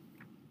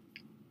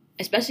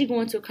 Especially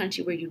going to a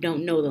country where you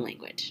don't know the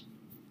language.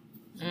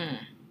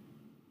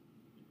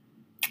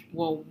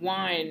 Well,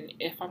 one,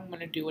 if I'm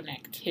going to do an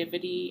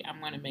activity, I'm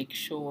going to make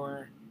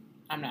sure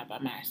I'm not by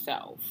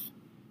myself.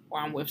 Or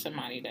I'm with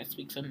somebody that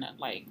speaks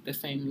the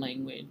same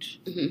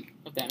language, mm-hmm.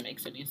 if that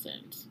makes any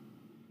sense.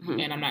 Mm-hmm.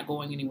 And I'm not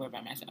going anywhere by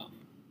myself.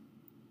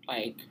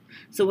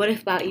 So what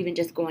about even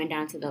just going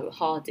down to the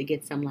hall to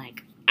get some,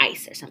 ice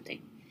ice or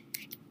something.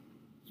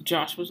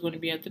 Josh was going to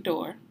be at the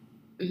door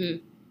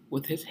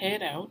with his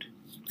head out,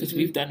 because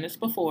we've done this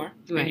before,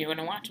 and you're going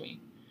to watch me.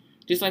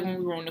 Just like when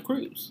we were on the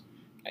cruise.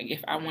 Like,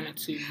 if I wanted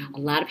to... A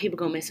lot of people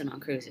go missing on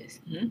cruises.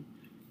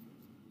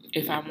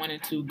 If I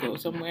wanted to go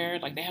somewhere,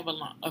 like they have a...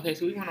 Okay,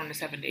 so we went on a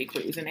 7-day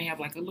cruise, and they have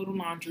like a little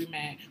laundry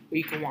mat where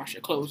you can wash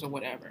your clothes or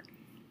whatever.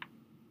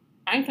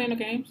 I ain't playing no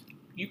games.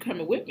 You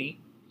coming with me.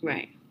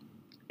 Right.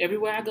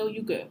 Everywhere I go,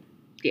 you go.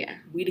 Yeah.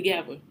 We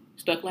together.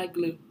 Stuck like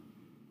glue.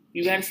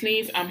 You got to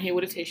sneeze, I'm here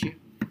with a tissue.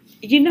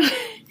 You know,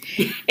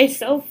 it's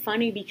so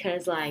funny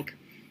because, like,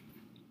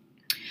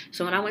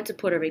 so when I went to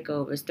Puerto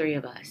Rico, it was 3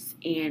 of us,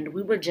 and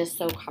we were just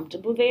so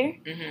comfortable there.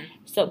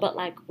 So, but,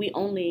 like, we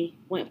only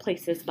went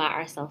places by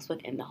ourselves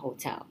within the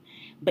hotel.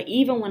 But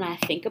even when I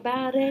think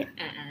about it,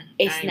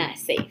 it's not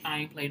safe. I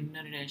ain't played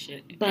none of that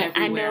shit. But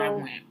everywhere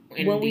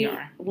I know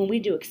when we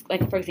do,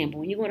 like, for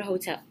example, when you go to a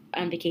hotel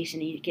on vacation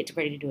and you get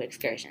ready to do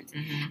excursions,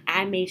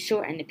 I made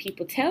sure, and the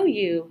people tell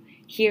you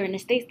here in the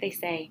States, they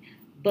say,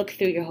 book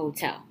through your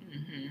hotel.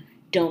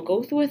 Don't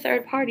go through a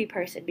third-party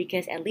person,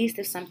 because at least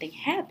if something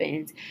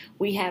happens,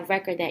 we have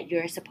record that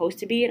you're supposed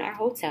to be in our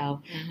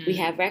hotel. We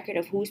have record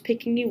of who's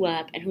picking you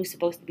up and who's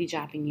supposed to be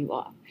dropping you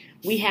off.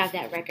 We have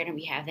that record and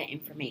we have that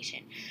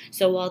information.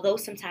 So although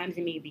sometimes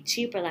it may be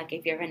cheaper, like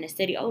if you're in the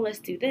city, oh, let's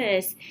do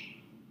this.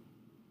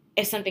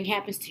 If something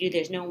happens to you,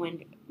 there's no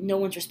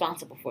one's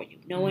responsible for you.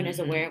 No one is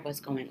aware of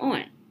what's going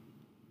on.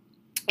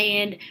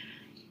 And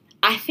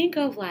I think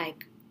of,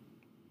 like,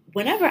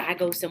 whenever I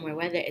go somewhere,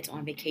 whether it's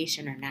on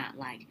vacation or not,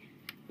 like,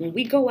 when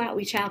we go out,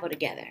 we travel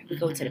together. We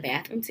go to the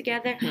bathroom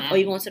together. Oh,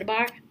 you going to the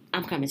bar?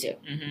 I'm coming too.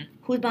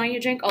 Who's buying your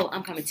drink? Oh,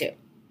 I'm coming too.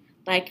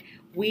 Like,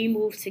 we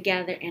move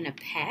together in a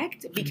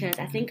pact, because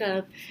I think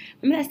of,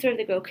 remember that story of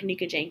the girl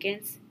Kanika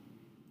Jenkins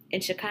in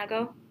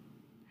Chicago?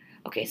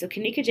 Okay, so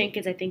Kanika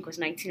Jenkins, I think, was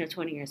 19 or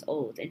 20 years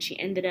old, and she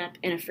ended up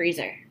in a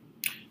freezer.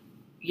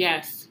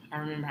 Yes, I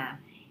remember her.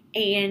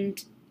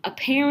 And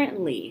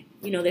apparently,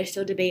 you know, there's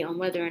still debate on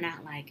whether or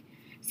not, like,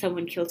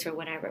 someone killed her or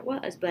whatever it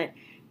was, but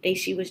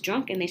she was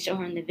drunk, and they show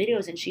her in the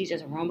videos, and she's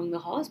just roaming the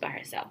halls by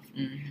herself.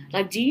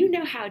 Like, do you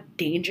know how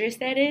dangerous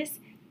that is?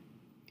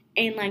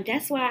 And, like,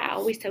 that's why I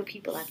always tell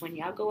people, like, when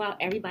y'all go out,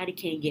 everybody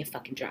can't get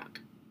fucking drunk.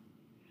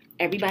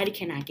 Everybody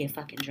cannot get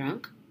fucking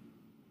drunk.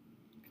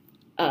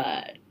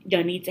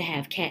 Y'all need to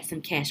have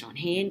some cash on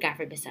hand. God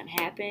forbid something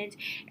happens.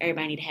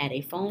 Everybody need to have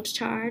their phones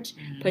charged.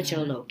 Put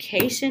your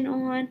location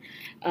on.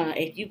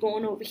 If you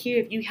going over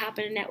here, if you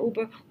hopping in that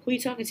Uber, who you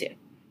talking to?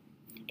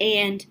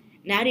 And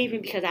not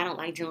even because I don't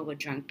like dealing with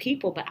drunk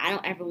people, but I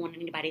don't ever want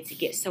anybody to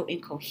get so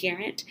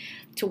incoherent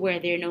to where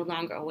they're no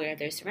longer aware of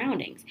their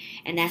surroundings.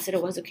 And that's what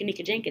it was with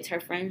Kanika Jenkins. Her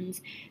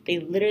friends, they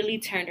literally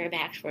turned her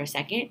back for a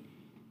second,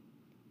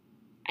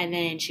 and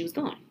then she was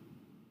gone.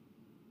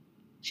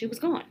 She was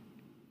gone.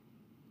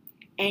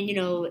 And, you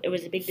know, it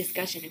was a big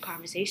discussion and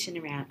conversation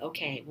around,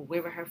 okay, well,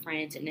 where were her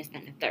friends and this, that,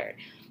 and the third.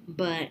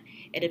 But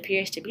it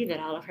appears to be that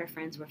all of her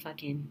friends were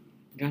fucking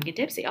drunk and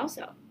tipsy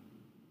also.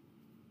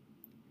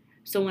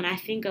 So when I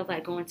think of,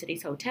 like, going to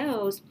these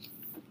hotels,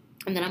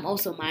 and then I'm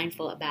also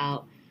mindful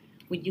about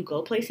when you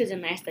go places,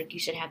 and that's, like, you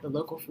should have the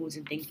local foods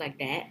and things like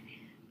that.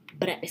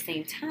 But at the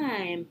same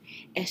time,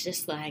 it's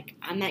just, like,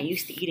 I'm not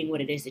used to eating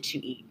what it is that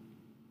you eat.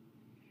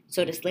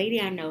 So this lady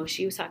I know,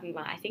 she was talking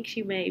about, I think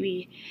she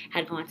maybe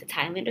had gone to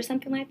Thailand or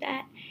something like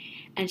that.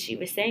 And she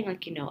was saying,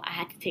 like, you know, I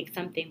had to take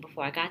something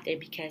before I got there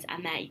because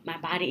my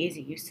body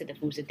isn't used to the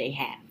foods that they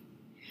have.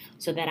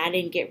 So that I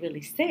didn't get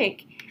really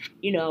sick,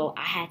 you know,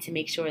 I had to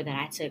make sure that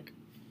I took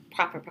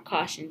proper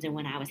precautions and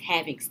when I was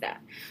having stuff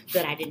so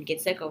that I didn't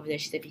get sick over there.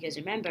 She said, because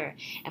remember,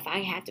 if I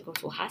have to go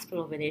to a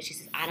hospital over there, she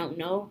says, I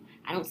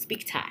don't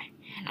speak Thai.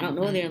 I don't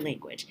know their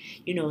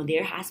language. You know,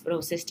 their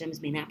hospital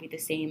systems may not be the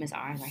same as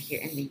ours are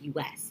here in the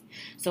U.S.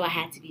 So I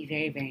had to be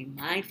very, very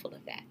mindful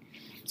of that.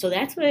 So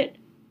that's what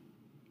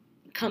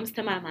comes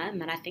to my mind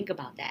when I think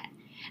about that.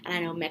 And I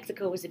know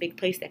Mexico was a big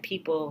place that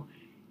people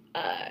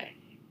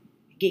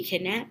get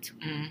kidnapped.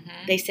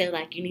 They said,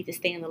 like, you need to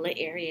stay in the lit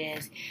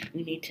areas.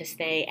 You need to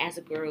stay as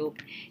a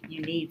group.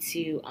 You need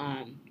to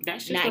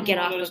not get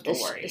off of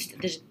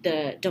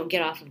don't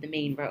get off of the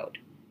main road.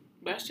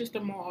 That's just the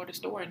moral of the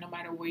story. No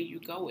matter where you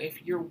go,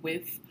 if you're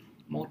with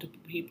multiple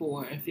people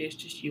or if it's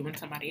just you and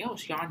somebody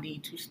else, y'all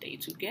need to stay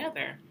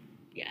together.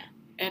 Yeah.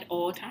 At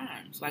all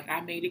times. Like,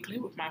 I made it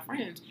clear with my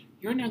friends,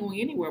 you're not going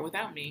anywhere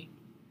without me.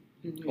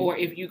 Or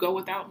if you go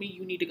without me,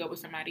 you need to go with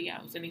somebody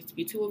else. It needs to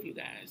be 2 of you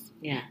guys.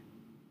 Yeah.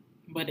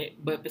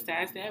 But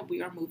besides that,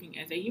 we are moving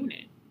as a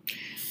unit.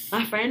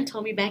 My friend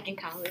told me back in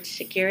college,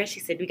 Shakira, she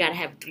said, we got to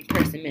have a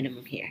 3-person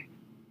minimum here.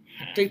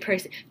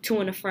 3-person,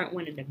 2 in the front,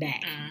 1 in the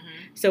back.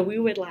 So we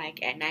would,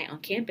 like, at night on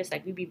campus,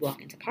 like, we'd be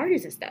walking to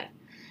parties and stuff.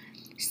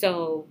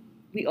 So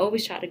we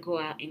always try to go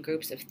out in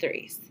groups of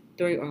 3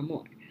 or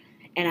more.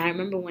 And I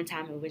remember one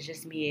time it was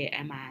just me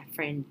and my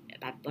friend,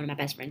 one of my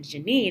best friends,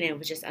 Janine, and it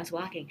was just us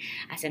walking.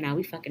 I said, now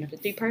we fucking up the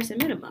 3-person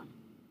minimum.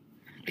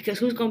 Because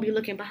who's going to be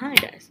looking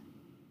behind us?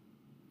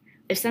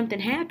 If something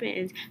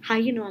happens, how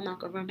you know I'm not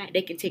going to run back?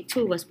 They can take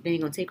 2 of us, but they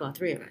ain't going to take all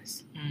 3 of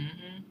us.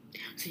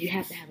 So you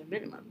have to have a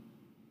minimum.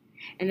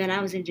 And then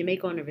I was in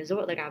Jamaica on a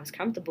resort, like I was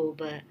comfortable,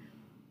 but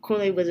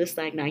Kool-Aid was just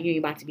like, no, you ain't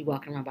about to be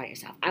walking around by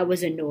yourself. I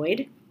was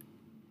annoyed,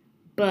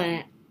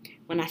 but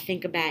when I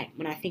think back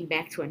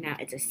to it now,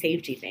 it's a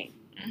safety thing.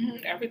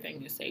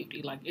 Everything is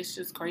safety. Like, it's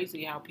just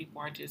crazy how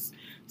people are just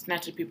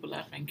snatching people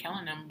up and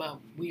killing them. But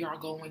we are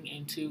going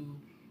into,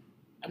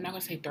 I'm not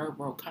going to say third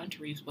world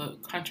countries,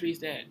 but countries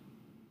that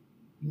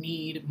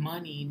need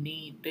money,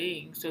 need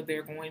things. So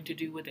they're going to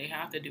do what they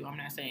have to do. I'm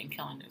not saying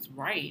killing is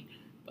right,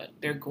 but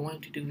they're going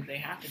to do what they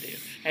have to do.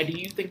 And do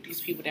you think these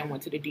people that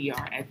went to the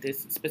DR at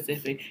this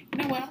specific, you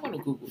know what, I'm going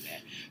to Google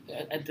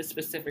that, at this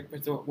specific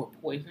resort were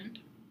poisoned?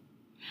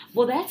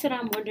 Well, that's what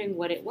I'm wondering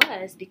what it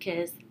was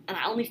because, and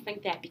I only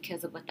think that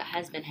because of what the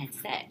husband had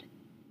said.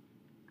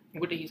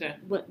 What did he say?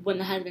 When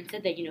the husband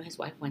said that, his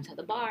wife went to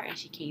the bar and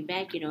she came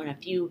back, and a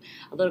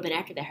little bit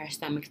after that, her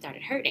stomach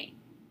started hurting.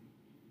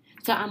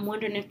 So I'm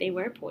wondering if they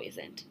were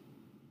poisoned.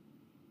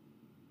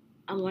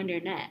 I'm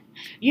wondering that.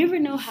 You ever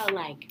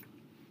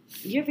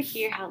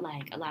hear how,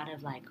 a lot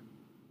of,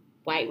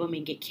 white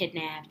women get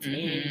kidnapped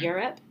in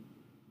Europe?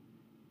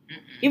 You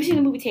ever seen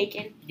the movie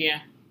Taken?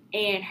 Yeah.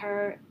 And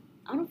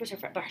I don't know if it's her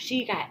friend, but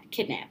she got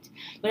kidnapped.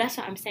 But that's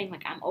what I'm saying.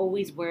 I'm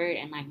always worried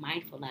and,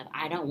 mindful of.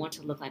 I don't want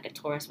to look like a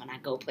tourist when I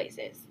go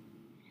places.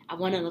 I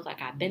want to look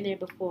like I've been there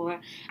before.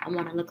 I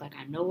want to look like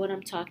I know what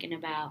I'm talking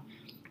about.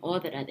 All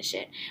that other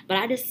shit. But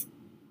I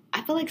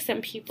feel like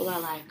some people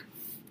are,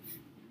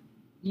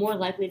 more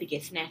likely to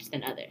get snatched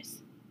than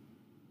others.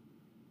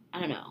 I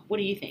don't know. What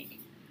do you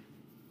think?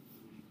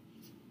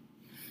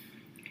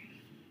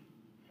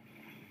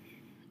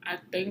 I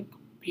think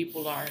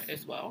people are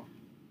as well.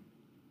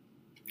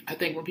 I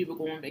think when people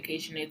go on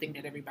vacation, they think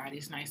that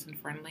everybody's nice and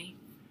friendly,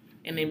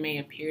 and they may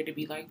appear to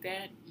be like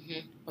that,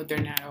 but they're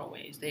not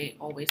always.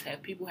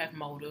 People have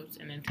motives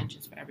and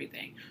intentions for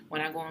everything. When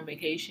I go on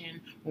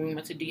vacation, when we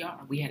went to DR,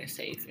 we had a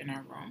safe in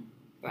our room.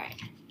 Right.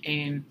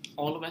 And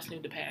all of us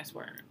knew the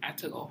password. I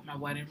took off my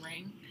wedding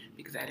ring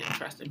because I didn't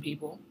trust in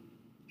people.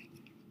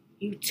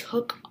 You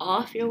took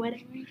off your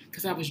wedding ring?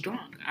 Because I was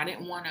drunk. I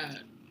didn't want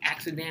to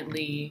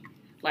accidentally...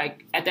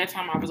 at that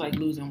time, I was,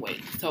 losing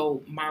weight.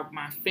 So,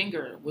 my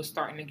finger was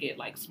starting to get,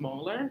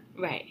 smaller.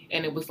 Right.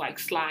 And it was,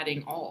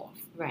 sliding off.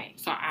 Right.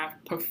 So, I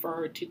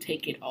preferred to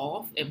take it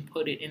off and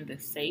put it in the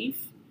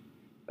safe.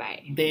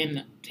 Right.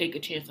 Than take a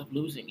chance of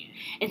losing it.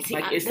 And see,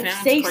 it the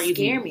sounds safe crazy,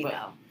 scare me,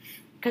 though.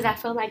 Because I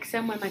feel like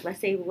someone, let's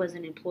say it was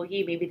an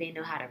employee, maybe they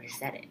know how to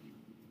reset it.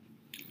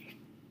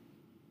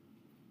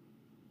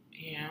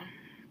 Yeah.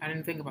 I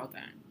didn't think about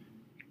that.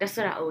 That's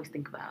what I always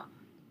think about.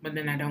 But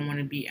then I don't want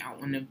to be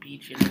out on the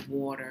beach in the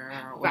water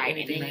or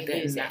anything like that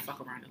and not fuck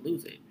around and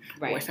lose it.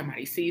 Right. Or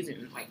somebody sees it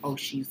and is like, oh,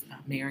 she's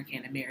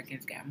American.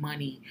 Americans got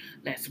money.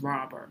 Let's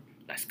rob her.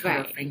 Let's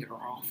cut her finger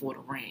off for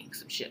the ring.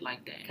 Some shit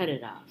like that. Cut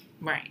it off.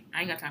 Right. I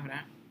ain't got time for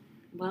that.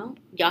 Well,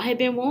 y'all had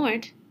been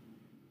warned.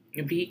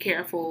 And be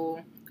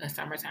careful. The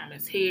summertime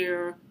is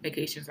here.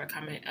 Vacations are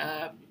coming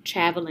up.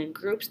 Traveling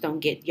groups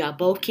y'all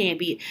both can't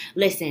be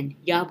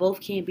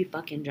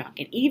fucking drunk.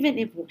 And even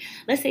if,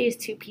 let's say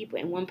it's two people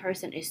and one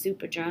person is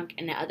super drunk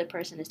and the other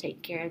person is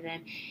taking care of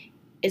them,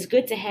 it's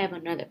good to have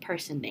another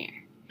person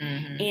there.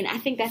 Mm-hmm. And I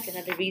think that's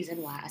another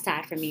reason why,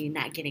 aside from me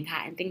not getting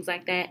hot and things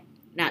like that,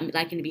 not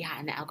liking to be hot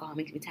and the alcohol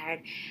makes me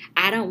tired,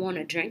 I don't want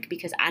to drink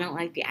because I don't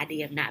like the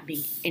idea of not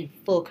being in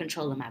full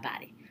control of my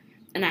body.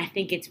 And I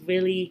think it's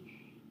really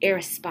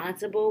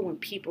irresponsible when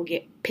people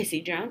get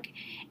pissy drunk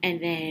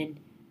and then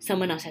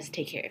someone else has to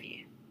take care of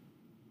you.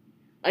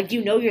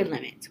 You know your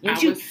limits.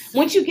 Once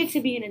you get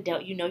to be an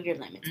adult, you know your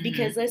limits. Mm-hmm.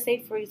 Because let's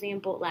say, for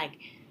example,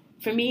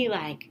 for me,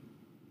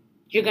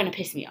 you're gonna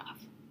piss me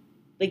off.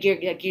 You're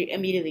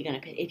immediately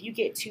gonna piss. If you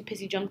get too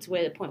pissy drunk to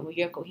the point where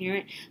you're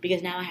coherent,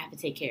 because now I have to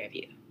take care of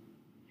you.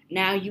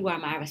 Now you are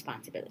my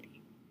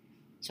responsibility.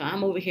 So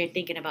I'm over here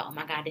thinking about, oh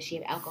my God, does she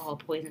have alcohol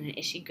poisoning?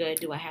 Is she good?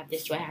 Do I have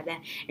this? Do I have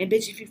that? And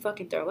bitch, if you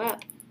fucking throw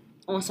up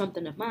on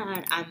something of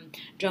mine, I'm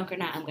drunk or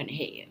not, I'm gonna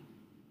hit you.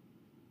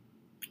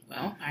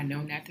 Well, I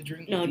know not to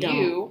drink with you.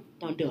 No,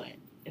 don't do it.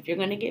 If you're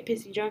gonna get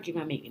pissy drunk, you're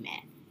gonna make me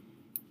mad.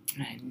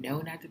 I know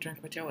not to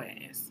drink with your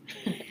ass.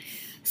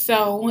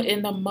 So,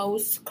 in the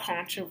most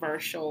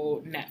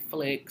controversial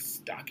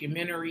Netflix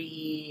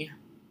documentary,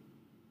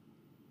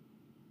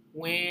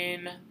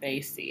 When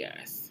They See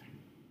Us,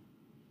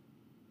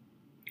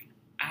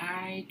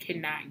 I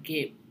cannot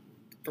get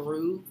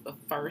through the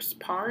first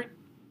part.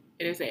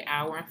 It is an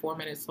hour and 4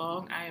 minutes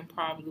long. I am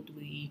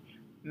probably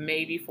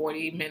maybe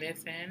 40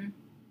 minutes in.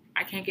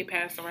 I can't get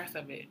past the rest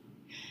of it.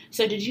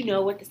 So did you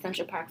know what the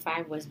Central Park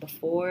 5 was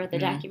before the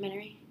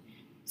documentary?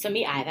 So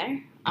me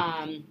either.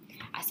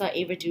 I saw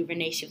Ava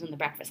DuVernay. She was on The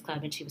Breakfast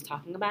Club, and she was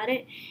talking about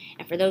it.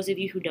 And for those of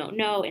you who don't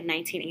know, in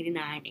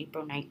 1989,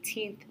 April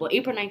 19th,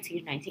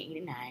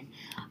 1989,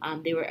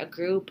 they were a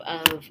group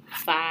of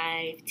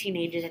 5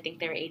 teenagers. I think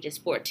they were ages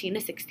 14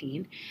 to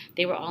 16.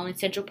 They were all in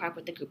Central Park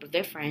with a group of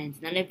their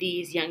friends. None of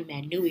these young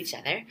men knew each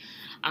other.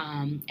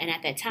 And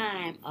at that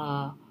time,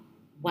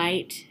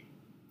 white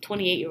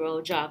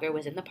 28-year-old jogger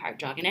was in the park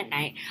jogging at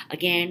night.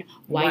 Again,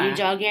 why Why? you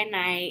jog at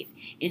night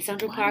in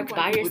Central Why Park do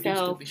by white people do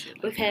yourself stupid shit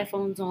like with that?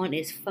 headphones on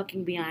is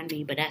fucking beyond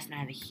me, but that's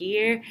neither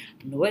here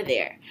nor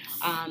there.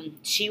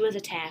 She was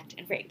attacked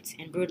and raped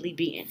and brutally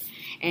beaten,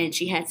 and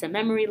she had some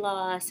memory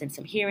loss and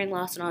some hearing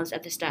loss and all this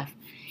other stuff.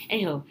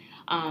 Anyhow,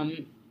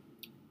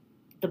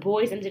 the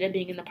boys ended up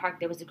being in the park.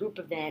 There was a group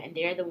of them, and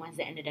they're the ones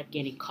that ended up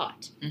getting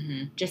caught.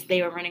 Just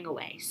they were running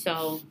away.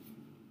 So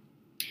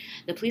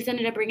the police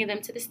ended up bringing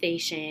them to the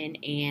station,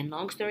 and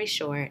long story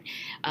short,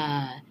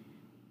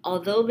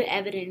 although the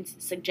evidence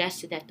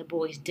suggested that the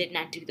boys did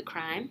not do the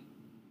crime,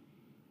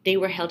 they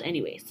were held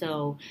anyway.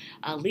 So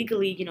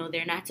legally,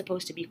 they're not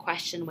supposed to be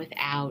questioned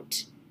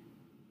without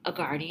a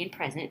guardian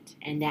present,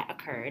 and that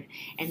occurred.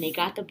 And they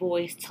got the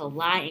boys to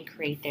lie and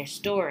create their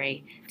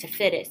story to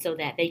fit it so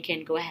that they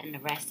can go ahead and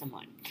arrest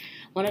someone.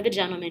 One of the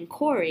gentlemen,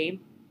 Corey,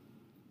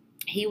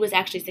 he was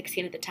actually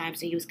 16 at the time,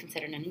 so he was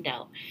considered an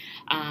adult.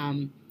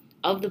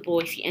 Of the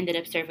boys, he ended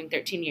up serving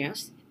 13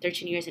 years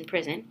in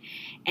prison,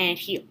 and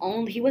he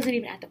wasn't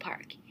even at the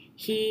park.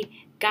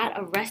 He got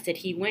arrested.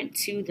 He went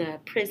to the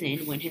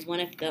prison when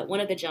one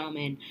of the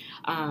gentlemen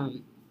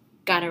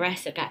got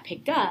arrested, got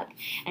picked up,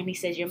 and he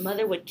says, "Your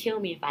mother would kill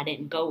me if I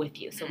didn't go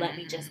with you, so let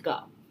me just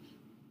go."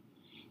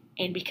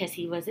 And because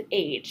he was of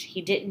age,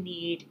 he didn't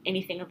need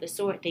anything of the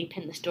sort. They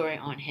pinned the story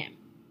on him.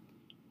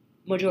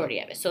 Majority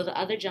of it. So the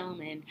other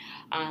gentlemen,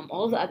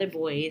 all the other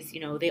boys,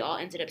 they all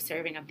ended up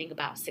serving, I think,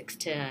 about 6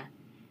 to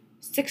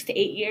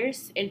 8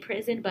 years in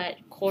prison, but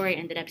Corey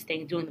ended up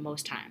doing the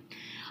most time.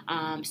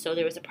 So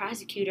there was a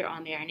prosecutor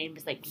on there. Her name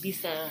was like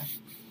Lisa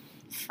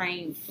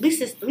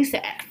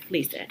F.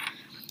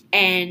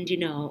 And,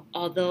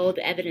 although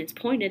the evidence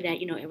pointed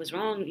that, it was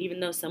wrong, even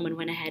though someone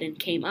went ahead and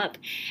came up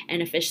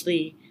and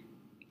officially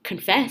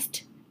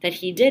confessed that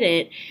he did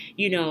it,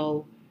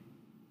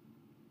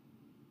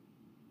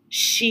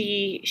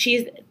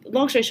 she's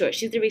long story short,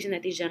 she's the reason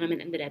that these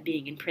gentlemen ended up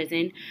being in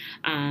prison.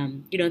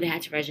 They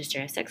had to register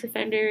as sex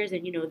offenders,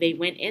 and they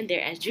went in there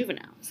as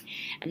juveniles.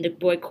 And the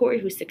boy Corey,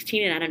 who's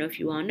 16, and I don't know if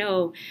you all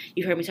know,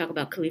 you've heard me talk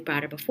about Khalif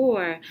Browder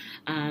before.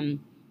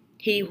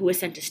 He who was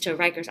sentenced to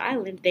Rikers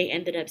Island, they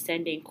ended up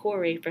sending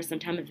Corey for some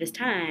time of his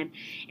time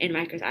in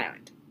Rikers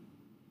Island.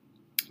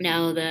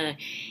 Now, the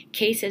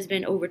case has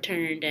been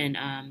overturned, and,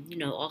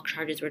 all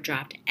charges were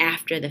dropped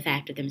after the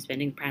fact of them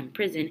spending time in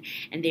prison,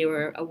 and they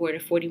were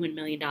awarded $41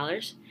 million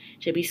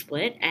to be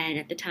split. And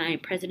at the time,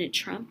 President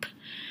Trump,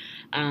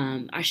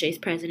 Arshe's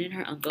president,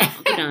 her uncle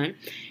Don,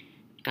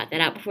 got that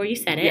out before you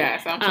said it.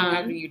 Yes, I'm so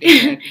happy you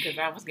did that, because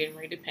I was getting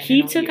ready to depend on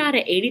you. He took out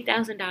an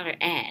 $80,000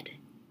 ad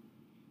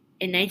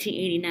in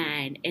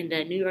 1989 in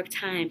the New York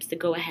Times to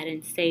go ahead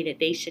and say that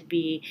they should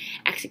be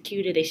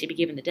executed, they should be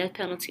given the death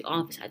penalty,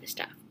 all this other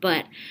stuff.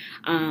 But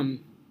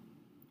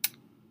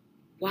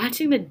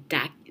watching it,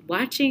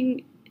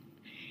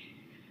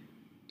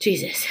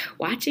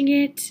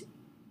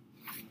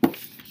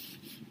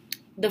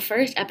 the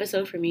first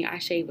episode for me,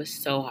 Arshe, was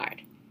so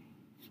hard.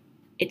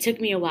 It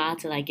took me a while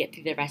to get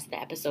through the rest of the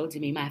episodes,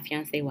 and me and my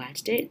fiance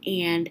watched it,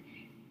 and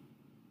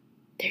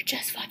they're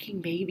just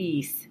fucking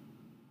babies.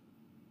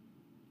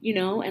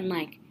 And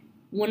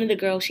one of the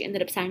girls, she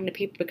ended up signing the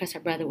paper because her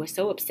brother was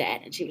so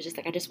upset, and she was just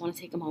like, "I just want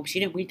to take him home." She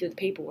didn't read through the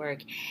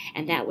paperwork,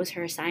 and that was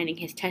her signing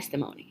his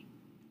testimony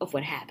of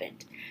what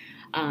happened.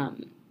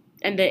 And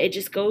it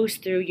just goes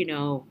through,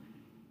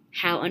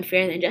 how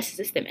unfair the injustice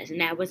system is. And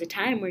that was a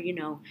time where,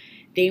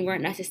 they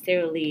weren't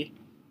necessarily,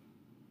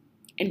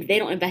 and they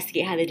don't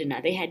investigate how they did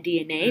not. They had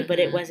DNA, but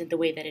it wasn't the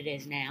way that it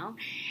is now.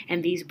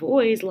 And these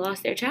boys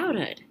lost their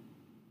childhood.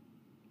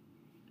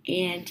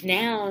 And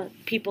now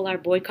people are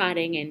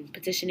boycotting and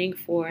petitioning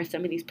for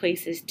some of these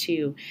places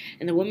too.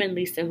 And the woman,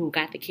 Lisa, who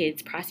got the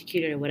kids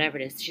prosecuted or whatever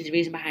it is, she's the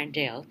reason behind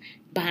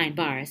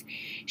bars.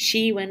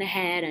 She went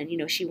ahead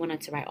and, she went on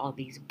to write all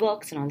these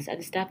books and all this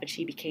other stuff, and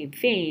she became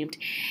famed.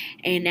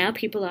 And now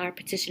people are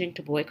petitioning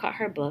to boycott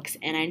her books,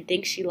 and I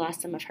think she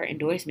lost some of her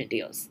endorsement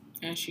deals.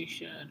 And she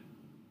should.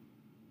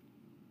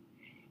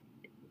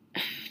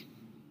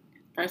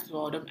 First of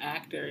all, them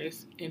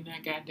actors in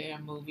that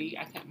goddamn movie,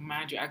 I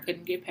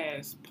couldn't get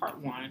past part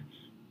 1,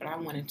 but I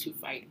wanted to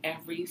fight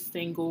every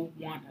single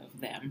one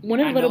of them. One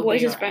of the little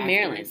boys is from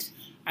Maryland.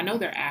 I know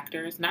they're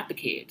actors, not the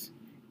kids.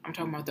 I'm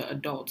talking about the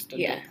adults,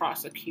 the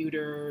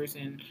prosecutors,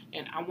 and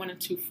I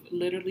wanted to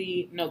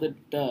literally know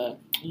the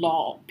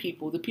law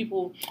people, the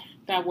people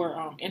that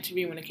were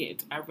interviewing the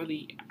kids.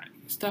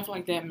 Stuff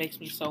like that makes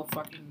me so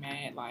fucking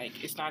mad.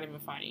 It's not even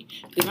funny,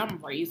 because I'm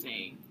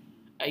raising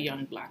a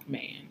young black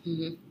man.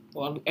 Mm-hmm.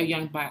 Or a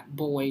young black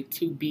boy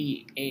to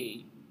be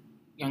a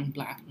young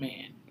black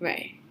man.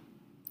 Right.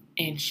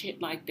 And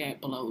shit like that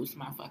blows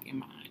my fucking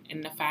mind.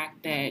 And the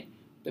fact that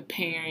the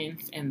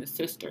parents and the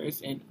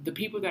sisters and the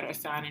people that are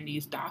signing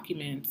these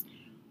documents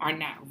are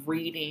not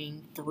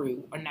reading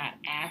through or not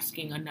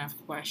asking enough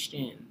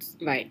questions.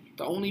 Right.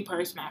 The only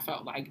person I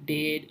felt like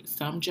did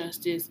some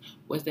justice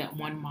was that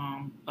one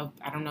mom of,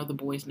 I don't know the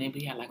boy's name, but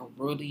he had a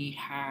really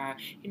high,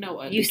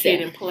 the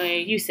kid and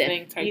play Yusuf,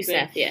 thing type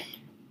Yusuf, thing. yeah.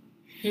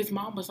 His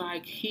mom was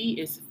like, he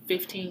is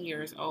 15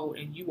 years old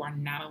and you are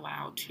not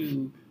allowed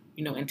to,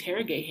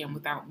 interrogate him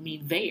without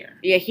me there.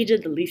 Yeah, he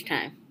did the least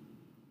time.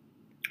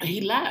 He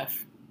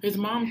left. His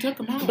mom took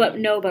him home.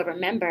 But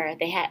remember,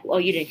 they had,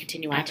 you didn't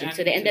continue watching.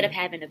 So they ended up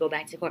having to go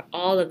back to court.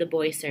 All of the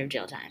boys served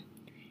jail time.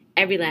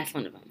 Every last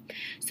one of them.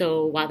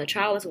 So while the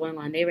trial was going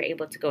on, they were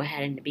able to go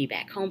ahead and be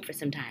back home for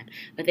some time.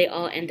 But they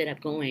all ended up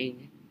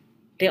getting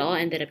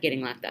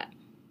locked up.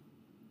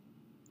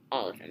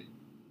 All of them.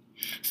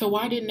 So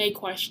why didn't they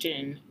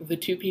question the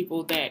two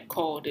people that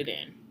called it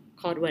in?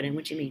 Called what in?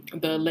 What you mean?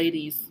 The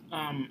ladies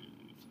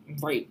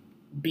rape,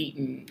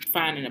 beaten,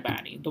 finding a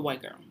body, the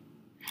white girl.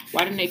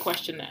 Why didn't they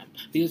question them?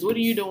 Because what are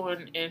you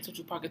doing in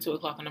Central Park at 2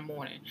 o'clock in the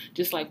morning?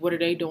 Just like what are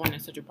they doing in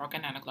Central Park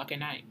at 9 o'clock at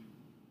night?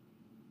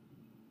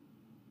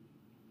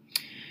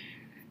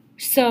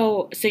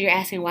 So you're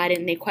asking why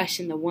didn't they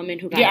question the woman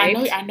who got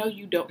raped? Yeah, I know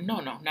you don't. No,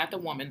 not the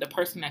woman. The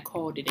person that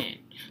called it in.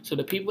 So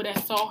the people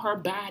that saw her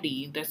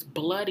body that's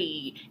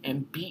bloody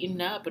and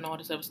beaten up and all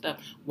this other stuff,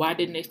 why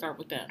didn't they start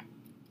with them?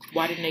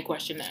 Why didn't they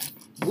question them?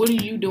 What are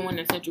you doing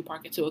in Central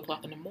Park at 2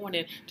 o'clock in the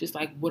morning? Just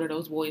like what are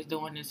those boys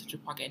doing in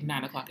Central Park at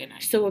 9 o'clock at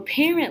night? So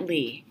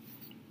apparently...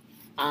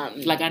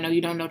 I know you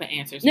don't know the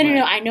answers. No,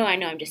 I know.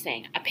 I'm just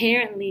saying.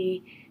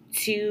 Apparently...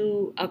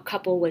 a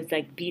couple was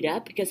like beat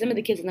up because some of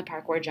the kids in the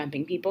park were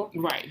jumping people.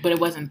 Right, but it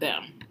wasn't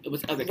them. It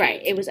was other kids.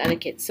 Right, it was other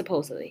kids,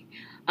 supposedly.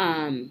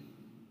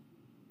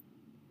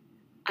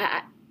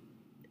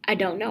 I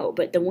don't know,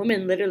 but the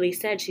woman literally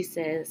said, she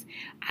says,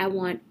 I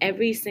want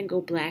every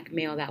single black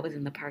male that was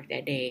in the park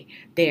that day,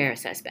 they're a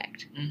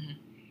suspect. Mm-hmm.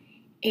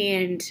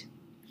 And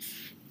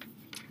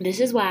this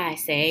is why I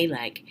say,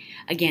 like,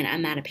 again,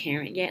 I'm not a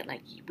parent yet.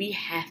 Like, we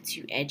have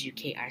to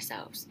educate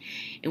ourselves.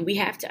 And we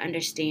have to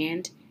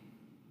understand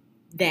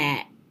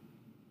that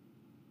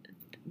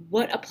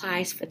what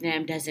applies for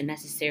them doesn't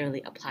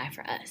necessarily apply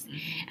for us.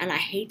 Mm-hmm. And I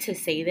hate to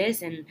say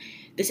this, and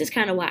this is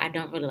kind of why I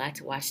don't really like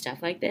to watch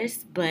stuff like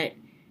this, but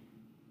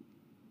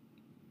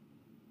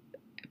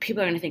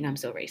people are going to think I'm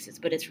so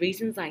racist. But it's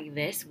reasons like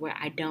this where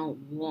I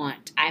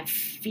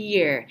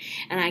fear,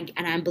 and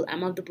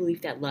I'm of the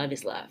belief that love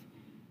is love.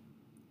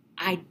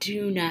 I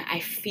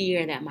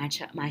fear that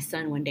my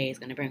son one day is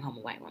going to bring home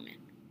a white woman.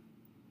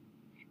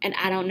 And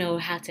I don't know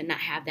how to not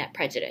have that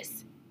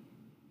prejudice.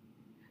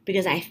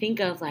 Because I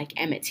think of like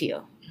Emmett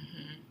Till.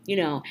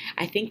 Mm-hmm.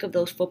 I think of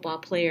those football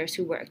players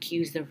who were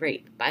accused of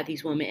rape by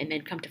these women and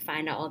then come to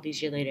find out all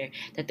these years later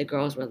that the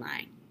girls were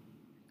lying.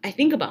 I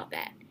think about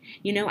that.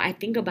 I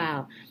think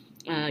about,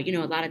 a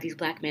lot of these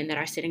black men that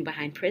are sitting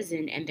behind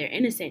prison and they're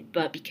innocent,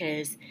 but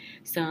because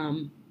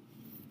some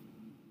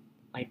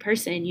white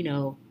person,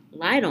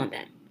 lied on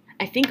them.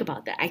 I think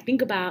about that. I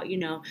think about,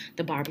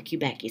 the barbecue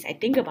Beckys. I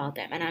think about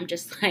them. And I'm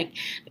just like,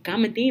 the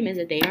common theme is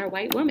that they are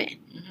white women.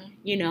 Mm-hmm.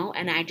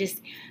 And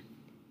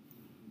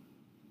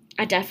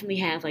I definitely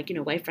have, like,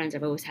 white friends.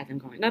 I've always had them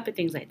growing up and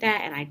things like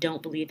that. And I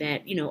don't believe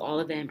that, all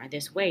of them are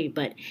this way.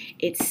 But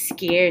it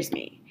scares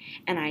me.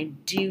 And I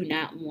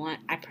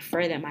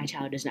prefer that my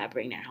child does not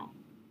bring that home.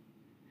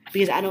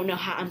 Because I don't know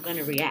how I'm going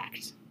to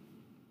react.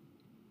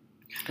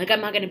 Like,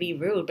 I'm not going to be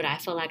rude, but I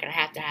feel like I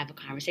have to have a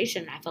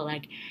conversation. I feel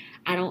like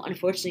I don't,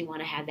 unfortunately,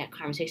 want to have that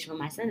conversation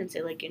with my son and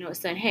say, like,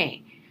 son,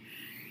 hey,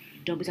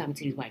 don't be talking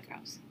to these white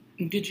girls.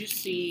 Did you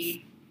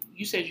see...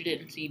 You said you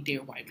didn't see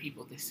Dear White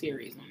People, the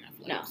series on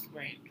Netflix, no.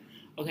 Right?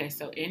 Okay,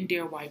 so in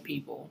Dear White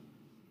People,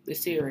 the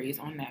series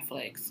on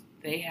Netflix,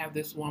 they have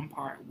this one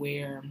part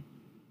where,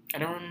 I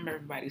don't remember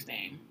everybody's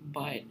name,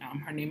 but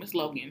her name is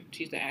Logan.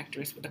 She's the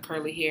actress with the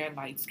curly hair,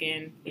 light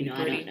skin. I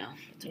don't know.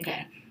 It's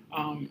okay.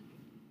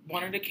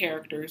 One of the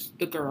characters,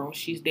 the girl,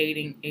 she's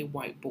dating a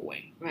white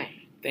boy.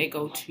 Right. They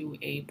go to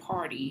a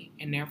party,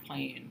 and they're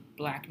playing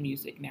black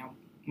music. Now,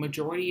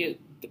 majority of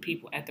the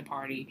people at the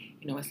party,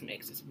 it's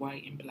mixed. It's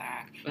white and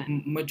black,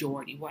 right.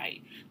 Majority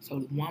white. So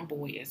one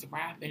boy is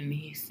rapping and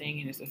he's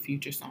singing. It's a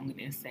Future song and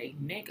then say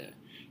nigga.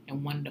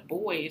 And one of the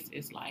boys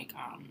is like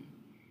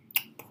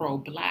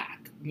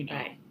pro-black,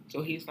 Right.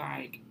 So he's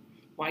like,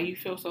 why you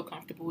feel so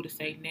comfortable to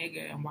say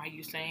nigga and why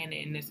you saying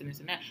it and this and this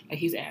and that? Like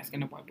he's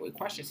asking the white boy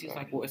questions. He's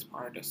like, well, it's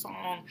part of the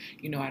song.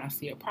 I don't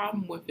see a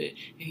problem with it.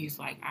 And he's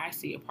like, I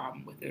see a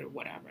problem with it or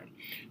whatever.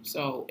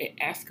 So it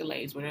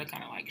escalates where they're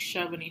kind of like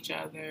shoving each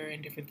other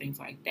and different things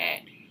like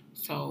that.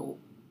 So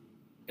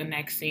the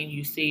next scene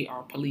you see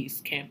are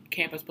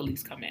campus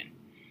police come in.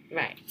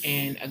 Right.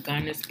 And a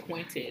gun is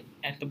pointed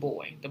at the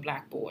boy, the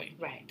black boy.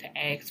 Right. To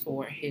ask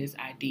for his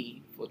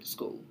ID for the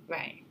school.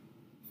 Right.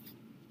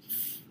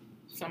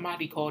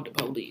 Somebody called the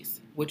police,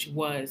 which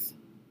was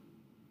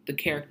the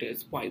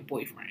character's white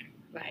boyfriend.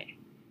 Right.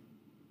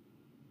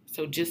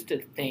 So just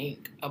to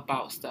think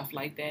about stuff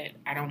like that,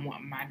 I don't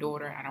want my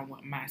daughter, I don't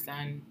want my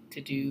son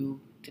to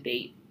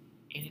date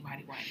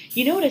anybody white.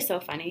 You know what is so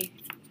funny?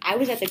 I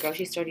was at the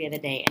grocery store the other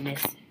day, and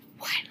this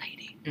white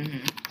lady.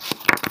 Mm-hmm.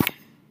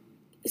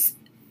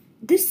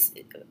 This,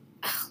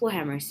 Lord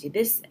have mercy.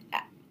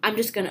 I'm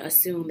just going to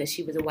assume that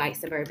she was a white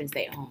suburban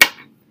stay-at-home.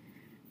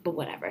 But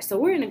whatever. So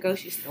we're in a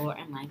grocery store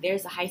and like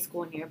there's a high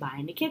school nearby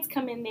and the kids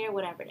come in there,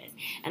 whatever it is.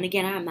 And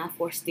again, I'm not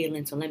for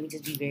stealing, so let me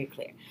just be very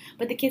clear.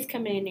 But the kids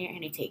come in there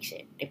and they take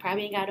shit. They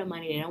probably ain't got no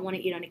money. They don't want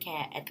to eat on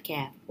at the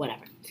caf,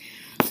 whatever.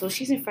 So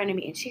she's in front of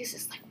me and she's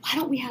just like, why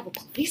don't we have a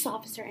police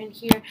officer in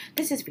here?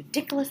 This is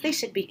ridiculous. They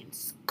should be in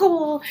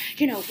school.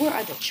 You know, where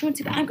are the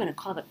truancy? I'm going to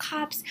call the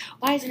cops.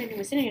 Why isn't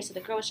anyone sitting here? So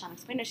the girl was trying to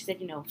explain to her. She said,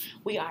 you know,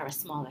 we are a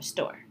smaller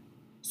store.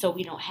 So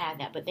we don't have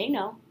that. But they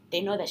know. They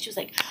know that. She was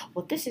like,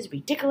 well, this is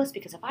ridiculous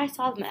because if I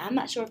saw them, I'm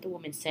not sure if the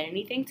woman said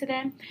anything to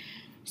them.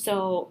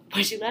 So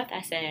when she left,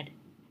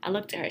 I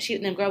looked at her.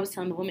 And the girl was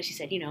telling the woman, she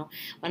said, you know,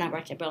 when I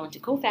worked at Burlington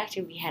Coat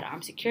Factory, we had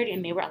armed security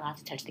and they were allowed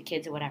to touch the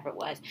kids or whatever it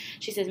was.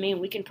 She says, man,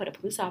 we can put a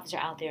police officer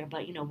out there,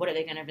 but, you know, what are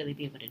they going to really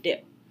be able to do?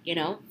 You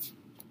know?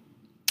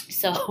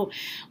 So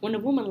when the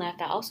woman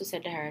left, I also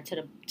said to her,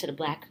 to the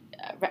black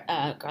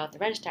girl at the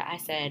register, I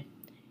said,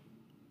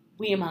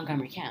 we in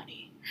Montgomery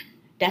County.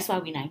 That's why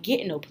we're not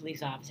getting no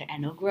police officer at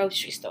no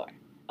grocery store.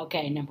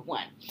 Okay, number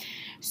one.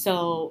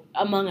 So,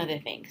 among other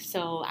things.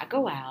 So, I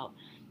go out,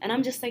 and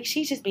I'm just like,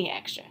 she's just being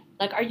extra.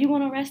 Like, are you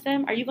going to arrest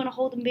them? Are you going to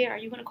hold them there? Are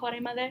you going to call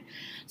their mother?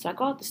 So, I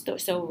go out the store.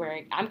 So,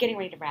 I'm getting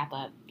ready to wrap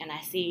up, and I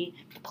see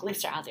the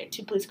police are out there,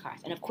 2 police cars.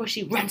 And, of course,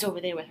 she runs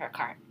over there with her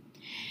cart.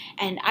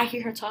 And I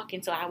hear her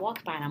talking, so I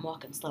walk by and I'm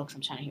walking slow because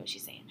I'm trying to hear what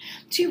she's saying.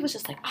 She was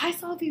just like, I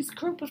saw these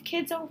group of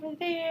kids over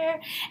there,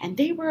 and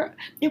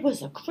it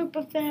was a group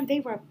of them.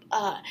 They were,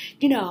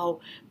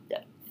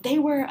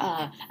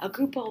 a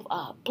group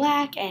of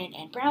black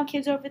and brown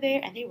kids over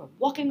there, and they were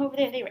walking over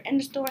there. They were in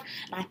the store,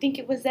 and I think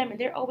it was them, and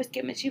they're always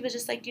giving. She was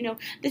just like, you know,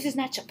 this is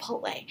not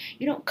Chipotle.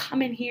 You don't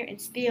come in here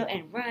and steal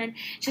and run.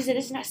 She said,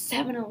 this is not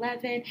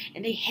 7-Eleven,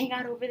 and they hang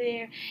out over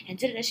there, and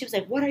did it. And she was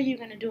like, what are you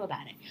going to do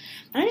about it?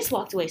 And I just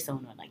walked away so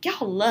annoyed. Like,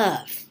 y'all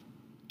love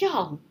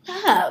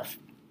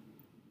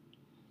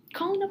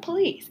calling the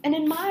police. And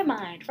in my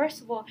mind,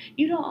 first of all,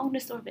 you don't own the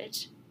store,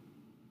 bitch.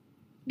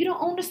 You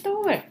don't own the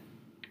store.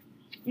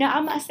 Now,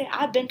 I'm not saying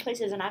I've been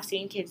places and I've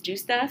seen kids do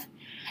stuff,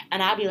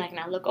 and I'll be like, and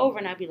I look over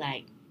and I'll be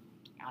like,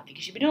 I don't think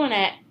you should be doing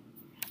that.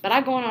 But I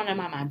go on and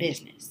mind my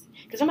business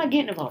because I'm not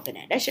getting involved in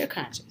that. That's your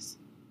conscience.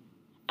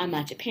 I'm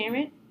not your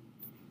parent.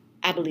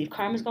 I believe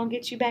karma's going to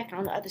get you back and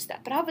all the other stuff.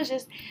 But I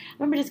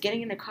remember just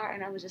getting in the car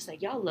and I was just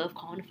like, y'all love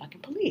calling the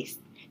fucking police.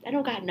 That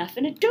don't got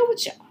nothing to do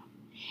with y'all.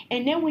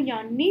 And then when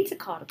y'all need to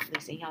call the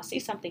police and y'all see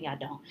something y'all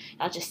don't,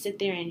 y'all just sit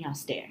there and y'all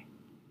stare.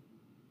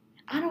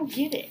 I don't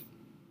get it.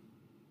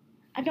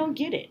 I don't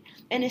get it.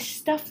 And it's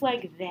stuff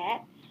like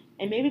that.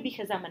 And maybe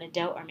because I'm an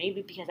adult or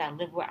maybe because I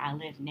live where I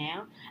live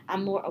now,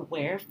 I'm more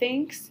aware of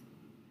things.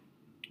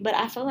 But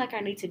I feel like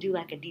I need to do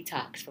like a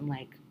detox from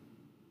like,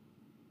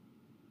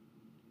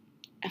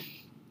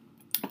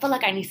 I feel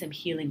like I need some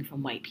healing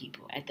from white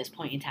people at this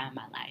point in time in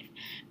my life.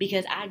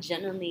 Because I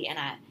genuinely, and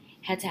I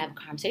had to have a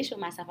conversation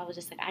with myself, I was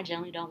just like, I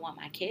genuinely don't want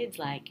my kids,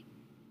 like,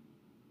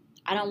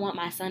 I don't want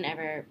my son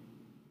ever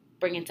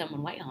bringing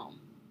someone white home.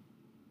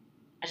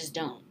 I just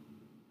don't.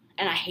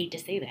 And I hate to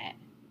say that.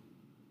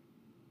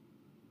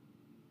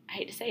 I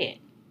hate to say it.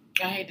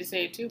 I hate to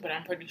say it too, but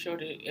I'm pretty sure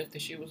that if the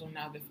shoe was on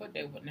the other foot,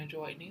 they wouldn't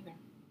enjoy it neither.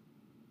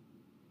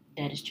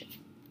 That is true.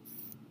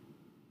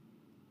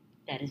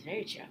 That is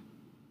very true.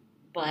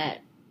 But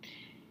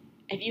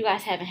if you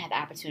guys haven't had the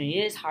opportunity,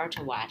 it is hard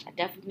to watch. I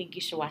definitely think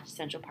you should watch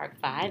Central Park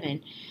 5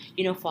 and,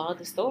 you know, follow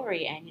the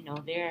story. And, you know,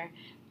 they're,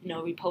 you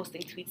know,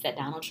 reposting tweets that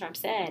Donald Trump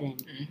said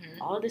and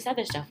all of this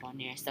other stuff on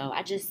there. So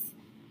I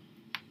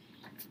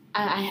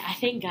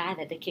thank God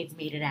that the kids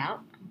made it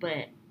out,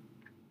 but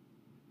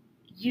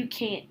you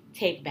can't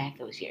take back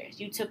those years.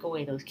 You took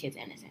away those kids'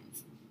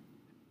 innocence.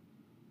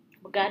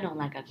 But God don't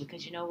like us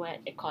because you know what?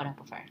 It caught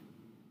up with her.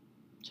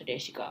 So there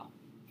she go.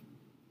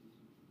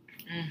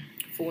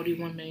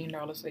 $41 million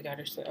they got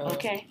her.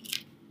 Okay.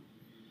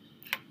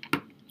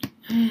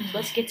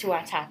 Let's get to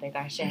our topic,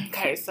 Arsha.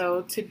 Okay,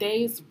 so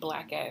today's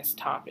black ass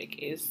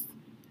topic is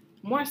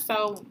more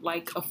so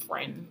like a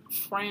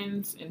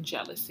friends and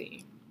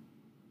jealousy.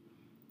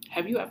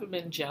 Have you ever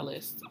been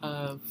jealous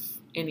of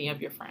any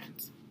of your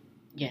friends?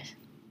 Yes.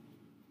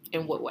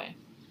 In what way?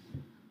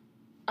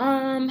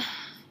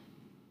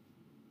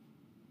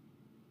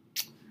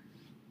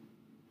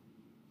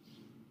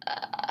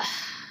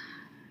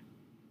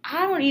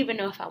 I don't even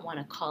know if I want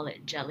to call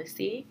it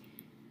jealousy,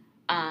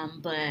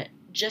 but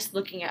just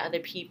looking at other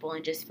people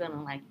and just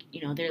feeling like,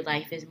 you know, their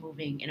life is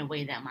moving in a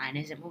way that mine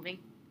isn't moving.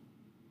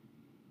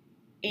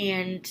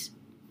 And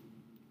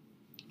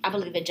I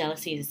believe that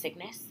jealousy is a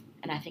sickness,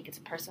 and I think it's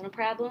a personal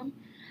problem.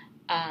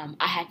 I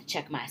had to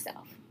check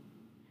myself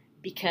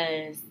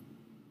because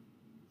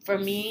for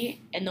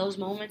me, in those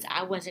moments,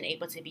 I wasn't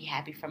able to be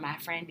happy for my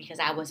friend because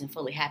I wasn't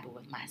fully happy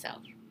with myself.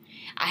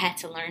 I had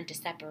to learn to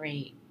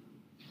separate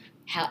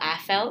how I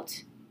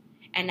felt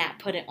and not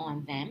put it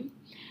on them.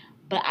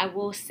 But I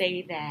will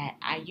say that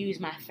I use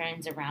my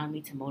friends around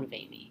me to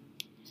motivate me.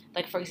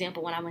 Like, for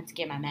example, when I went to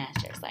get my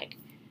master's, like,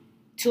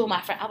 2 of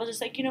my friends, I was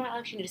just like, you know what,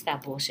 Alex, you need to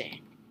stop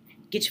bullshitting.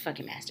 Get your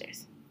fucking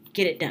master's.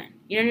 Get it done.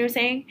 You know what I'm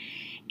saying?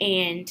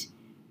 And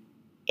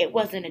it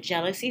wasn't a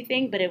jealousy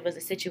thing, but it was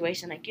a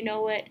situation like, you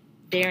know what,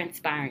 they're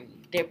inspiring me.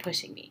 They're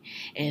pushing me.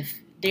 If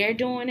they're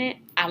doing it,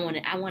 I want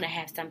to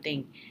have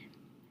something.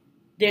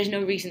 There's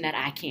no reason that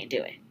I can't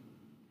do it,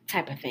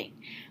 type of thing.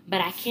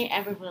 But I can't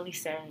ever really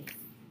say,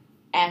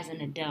 as an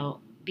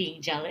adult,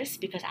 being jealous,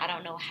 because I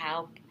don't know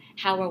how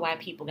or why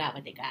people got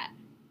what they got.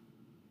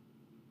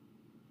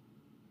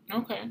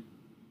 Okay.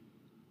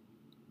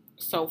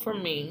 So for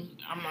me,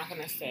 I'm not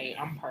gonna say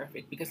I'm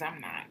perfect because I'm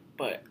not,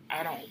 but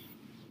I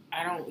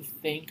don't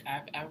think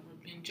I've ever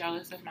been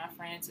jealous of my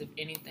friends. If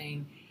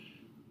anything,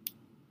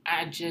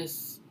 I'm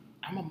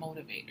a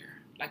motivator.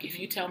 Like if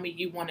you tell me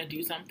you want to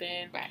do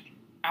something, Right.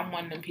 I'm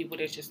one of them people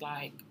that's just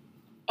like,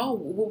 oh,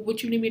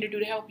 what you need me to do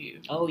to help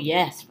you? Oh,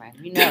 yes, friend.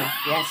 You know.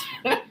 Yes,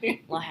 friend.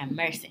 Lord have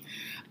mercy.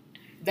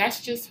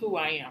 That's just who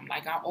I am.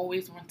 Like I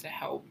always want to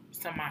help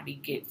somebody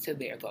get to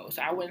their goals.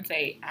 So I wouldn't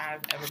say I've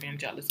ever been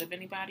jealous of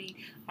anybody.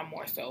 I'm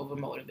more so of a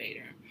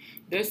motivator.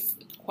 This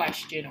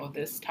question or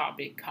this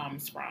topic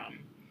comes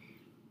from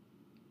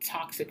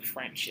toxic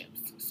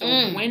friendships. So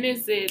when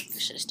is it? You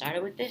should have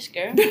started with this,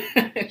 girl.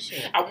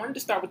 I wanted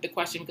to start with the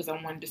question because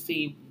I wanted to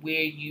see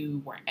where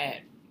you were at.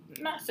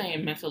 I'm not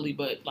saying mentally,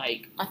 but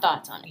like my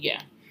thoughts on it.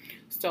 Yeah.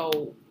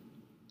 So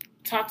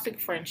toxic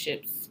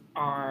friendships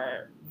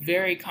are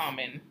very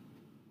common.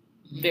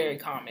 Very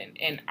common.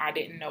 And I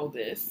didn't know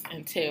this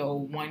until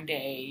one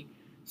day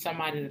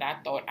somebody that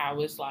I thought I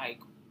was like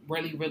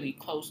really, really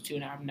close to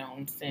and I've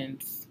known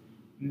since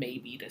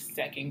maybe the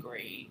second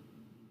grade.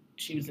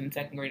 She was in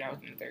second grade, I was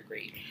in third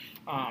grade.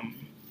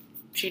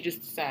 She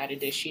just decided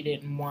that she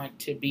didn't want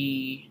to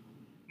be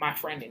my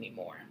friend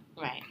anymore.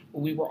 Right.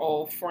 We were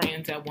all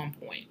friends at one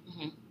point.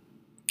 Mm-hmm.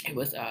 It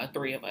was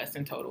 3 of us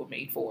in total,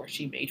 made 4.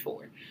 She made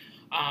 4.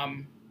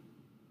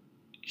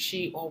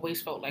 She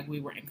always felt like we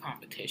were in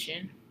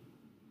competition.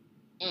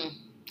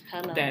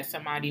 Hello. That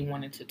somebody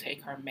wanted to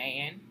take her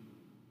man.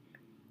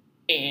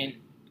 And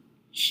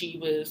she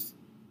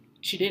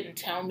didn't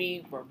tell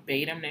me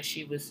verbatim that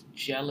she was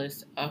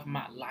jealous of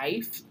my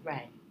life.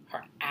 Right.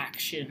 Her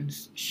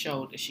actions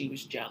showed that she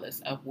was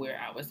jealous of where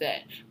I was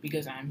at.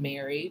 Because I'm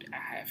married,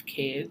 I have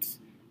kids,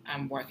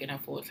 I'm working a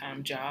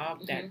full-time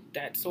job,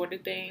 that sort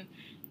of thing.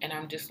 And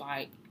I'm just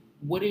like,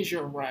 what is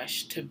your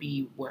rush to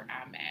be where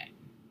I'm at?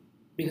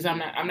 Because I'm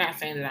not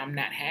saying that I'm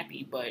not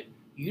happy, but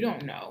you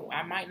don't know.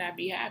 I might not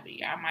be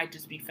happy. I might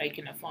just be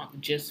faking a funk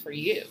just for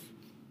you.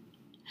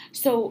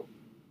 So,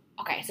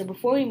 okay, so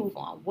before we move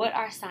on, what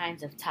are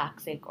signs of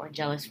toxic or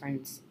jealous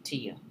friends to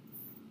you?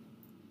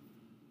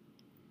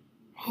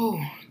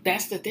 Oh,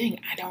 that's the thing.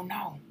 I don't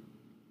know.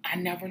 I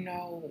never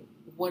know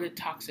what a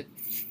toxic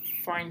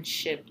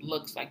friendship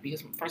looks like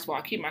because, first of all,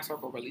 I keep my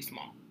circle really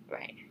small.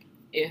 Right.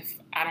 If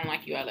I don't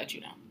like you, I let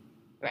you know.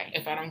 Right.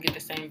 If I don't get the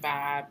same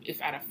vibe,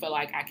 if I don't feel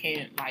like I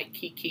can't like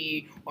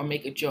kiki or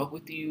make a joke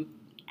with you,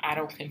 I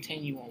don't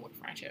continue on with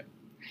friendship.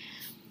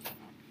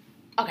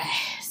 Okay,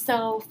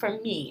 so for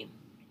me,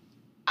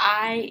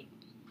 I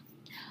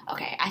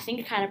think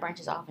it kind of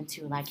branches off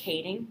into like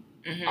hating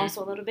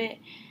also a little bit.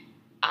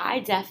 I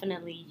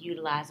definitely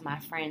utilize my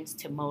friends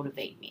to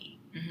motivate me.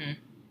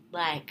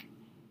 Like,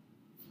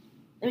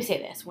 let me say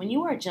this. When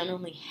you are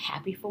genuinely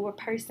happy for a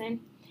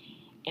person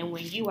and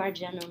when you are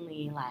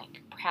genuinely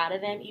like proud of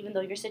them, even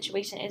though your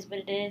situation is what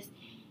it is,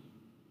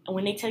 and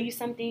when they tell you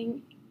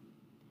something,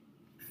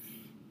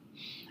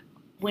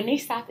 when they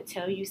stop to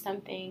tell you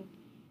something,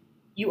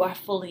 you are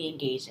fully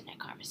engaged in that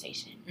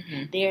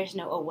conversation. There's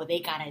no, oh, well, they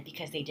got it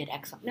because they did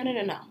X.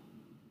 No.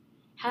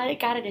 How they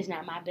got it is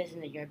not my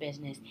business or your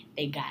business.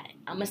 They got it.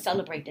 I'm going to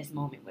celebrate this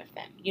moment with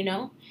them, you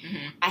know?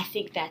 I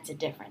think that's a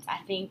difference.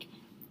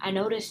 I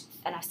noticed,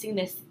 and I've seen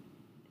this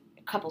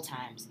a couple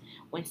times,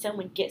 when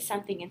someone gets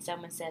something and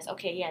someone says,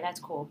 okay, yeah, that's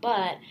cool,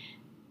 but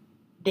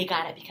they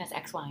got it because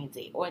X, Y, and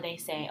Z. Or they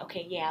say,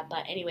 okay, yeah,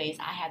 but anyways,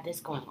 I have this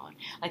going on.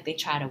 Like, they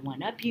try to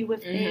one-up you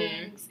with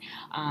things.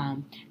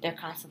 They're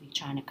constantly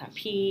trying to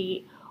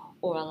compete.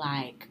 Or,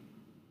 like,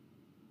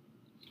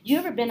 you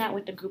ever been out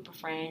with a group of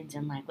friends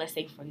and, like, let's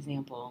say, for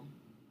example,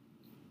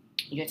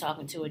 you're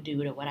talking to a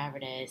dude or whatever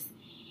it is,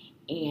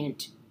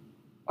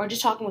 or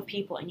just talking with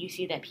people and you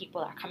see that people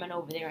are coming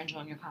over there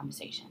enjoying your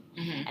conversation.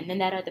 And then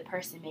that other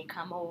person may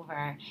come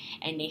over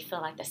and they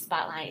feel like the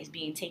spotlight is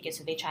being taken,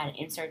 so they try to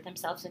insert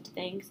themselves into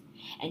things.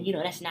 And, you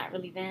know, that's not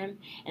really them.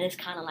 And it's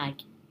kind of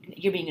like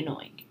you're being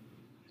annoying.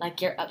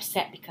 Like, you're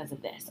upset because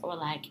of this. Or,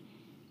 like,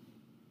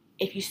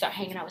 if you start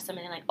hanging out with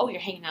somebody, like, oh,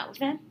 you're hanging out with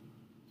them?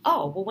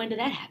 Oh, well, when did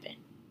that happen?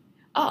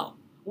 Oh,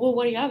 well,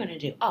 what are y'all going to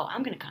do? Oh,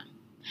 I'm going to come.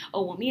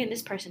 Oh, well, me and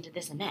this person did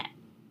this and that.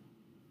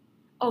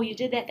 Oh, you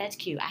did that? That's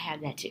cute. I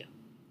have that too.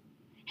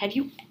 Have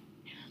you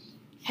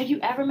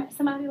ever met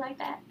somebody like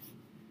that?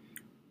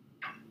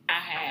 I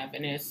have,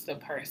 and it's the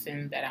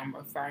person that I'm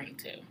referring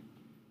to.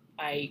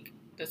 Like,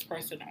 this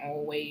person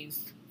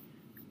always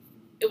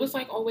it was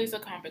like always a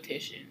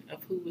competition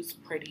of who was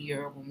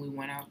prettier when we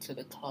went out to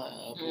the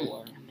club,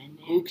 or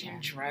who can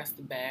dress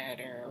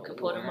better, who can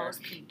pull the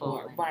most people,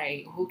 or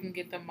right, who can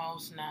get the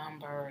most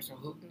numbers, or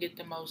who can get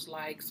the most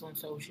likes on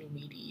social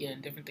media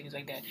and different things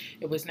like that.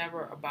 It was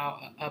never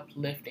about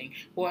uplifting.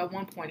 Well, at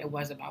one point it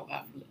was about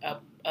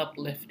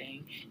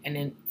uplifting, and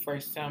then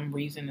for some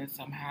reason and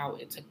somehow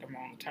it took the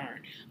wrong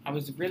turn. I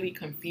was really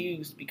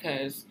confused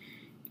because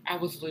I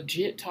was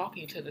legit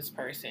talking to this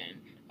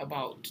person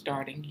about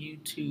starting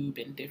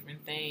YouTube and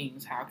different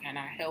things. How can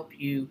I help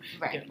you?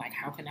 Right. Like,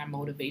 how can I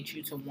motivate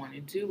you to want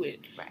to do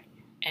it? Right.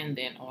 And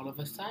then all of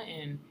a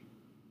sudden,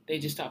 they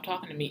just stopped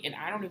talking to me. And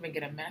I don't even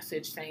get a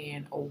message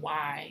saying, oh,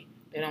 why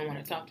they don't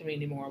want to talk to me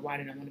anymore, why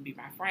they don't want to be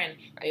my friend.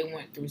 They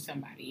went through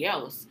somebody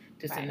else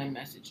to send a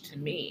message to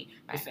me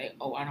to say,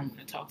 oh, I don't want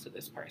to talk to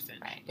this person.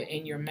 Right. But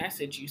in your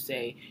message, you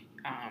say,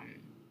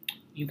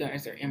 you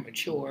guys are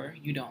immature.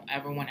 You don't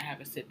ever want to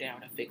have a sit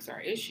down and fix our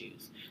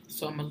issues.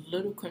 So I'm a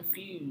little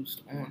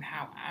confused on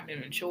how I'm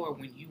immature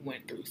when you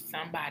went through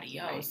somebody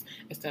else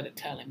instead of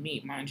telling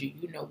me. Mind you,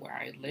 you know where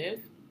I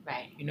live.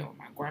 Right. You know where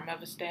my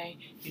grandmother stay.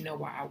 You know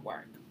where I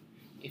work.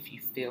 If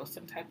you feel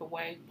some type of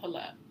way, pull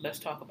up. Let's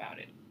talk about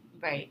it.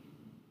 Right.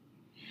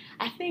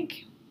 I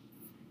think.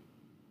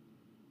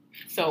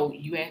 So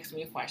you asked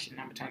me a question.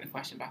 I'm going to turn the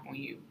question back on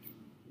you.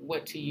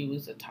 What to you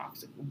is a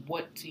toxic?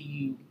 What to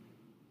you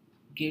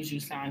gives you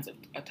signs of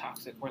a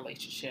toxic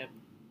relationship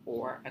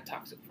or a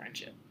toxic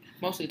friendship?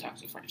 Mostly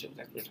toxic friendships,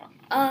 that's what we're talking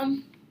about.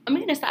 I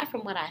mean, aside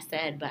from what I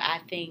said, but I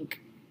think...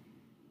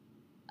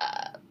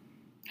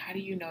 how do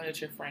you know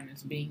that your friend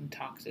is being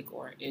toxic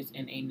or is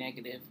in a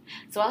negative?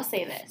 So I'll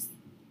say this.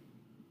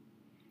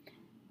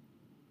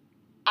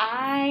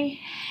 I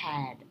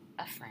had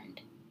a friend,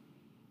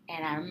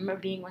 and I remember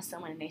being with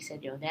someone, and they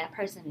said, yo, that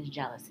person is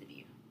jealous of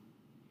you.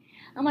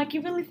 I'm like,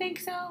 you really think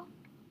so?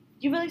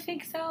 You really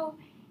think so?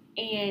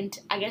 And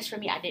I guess for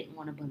me, I didn't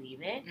want to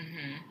believe it.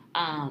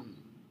 Mm-hmm.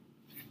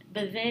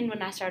 But then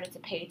when I started to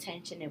pay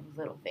attention, it was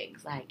little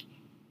things like,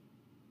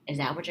 is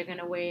that what you're going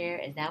to wear?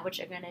 Is that what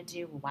you're going to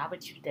do? Well, why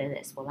would you do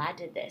this? Well, I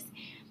did this.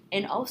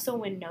 And also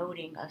when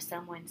noting of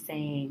someone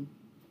saying,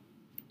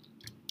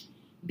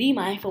 be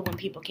mindful when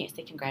people can't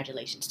say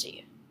congratulations to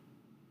you.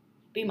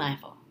 Be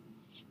mindful.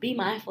 Be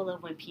mindful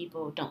of when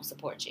people don't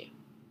support you.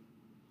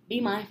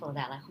 Be mindful of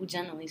that, like who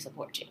genuinely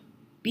supports you.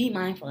 Be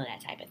mindful of that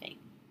type of thing.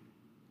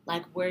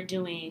 Like we're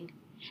doing,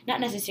 not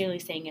necessarily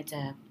saying it's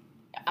a,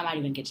 I might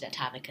even get to that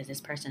topic because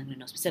this person doesn't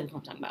know specifically what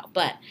I'm talking about.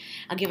 But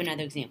I'll give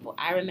another example.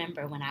 I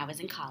remember when I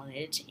was in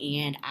college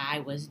and I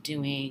was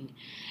doing,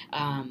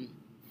 when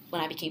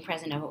I became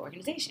president of an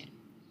organization.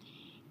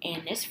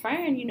 And this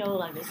friend, you know,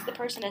 like this is the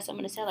person that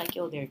someone said, like,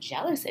 yo, they're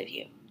jealous of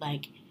you.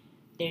 Like,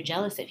 they're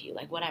jealous of you,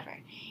 like whatever.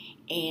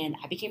 And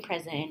I became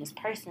president, and this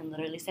person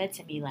literally said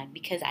to me, like,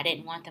 because I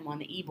didn't want them on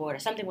the e-board or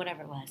something,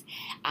 whatever it was,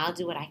 I'll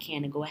do what I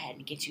can to go ahead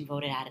and get you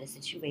voted out of the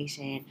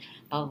situation,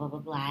 blah, blah, blah,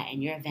 blah,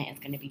 and your event is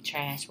going to be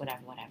trash,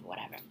 whatever.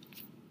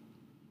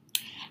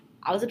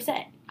 I was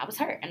upset. I was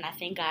hurt, and I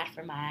thank God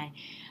for my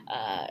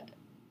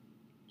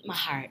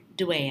heart,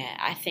 Dwayne.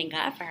 I thank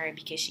God for her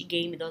because she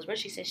gave me those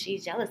words. She said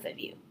she's jealous of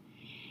you,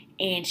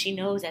 and she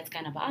knows that's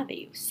going to bother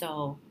you.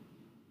 So,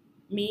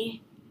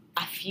 me,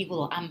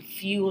 I'm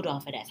fueled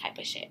off of that type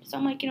of shit. So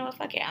I'm like, you know what,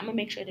 fuck it. I'm going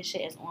to make sure this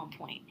shit is on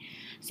point.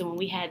 So when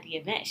we had the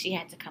event, she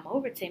had to come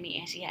over to me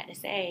and she had to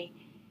say,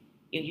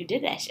 yo, you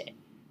did that shit.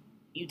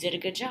 You did a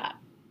good job.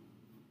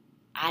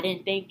 I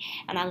didn't think,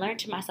 and I learned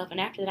to myself, and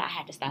after that, I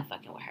had to stop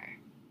fucking with her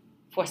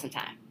for some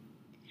time.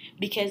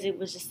 Because it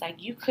was just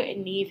like, you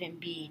couldn't even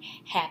be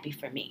happy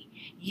for me.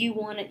 You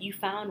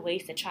found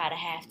ways to try to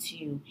have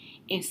to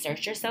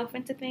insert yourself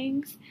into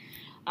things.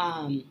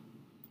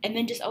 And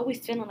then just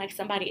always feeling like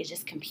somebody is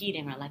just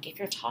competing, or like if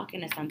you're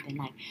talking to something,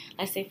 like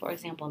let's say, for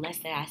example, I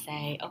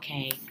say,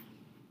 okay,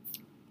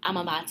 I'm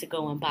about to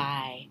go and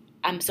buy,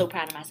 I'm so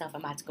proud of myself,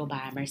 I'm about to go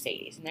buy a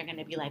Mercedes. And they're going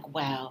to be like,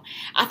 well,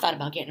 I thought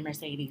about getting a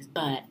Mercedes,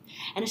 but,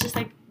 and it's just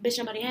like, bitch,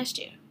 nobody asked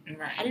you.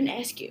 Right. I didn't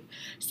ask you.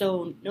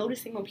 So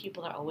noticing when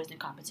people are always in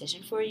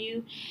competition for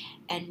you,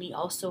 and me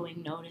also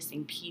in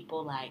noticing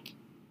people like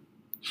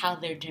how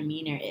their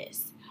demeanor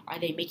is. Are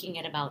they making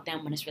it about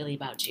them when it's really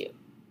about you?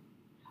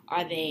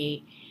 Are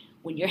they,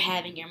 when you're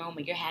having your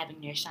moment, you're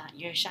having your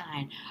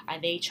shine, are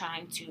they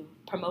trying to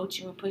promote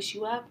you and push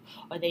you up?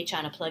 Or are they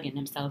trying to plug in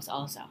themselves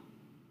also?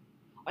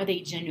 Are they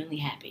genuinely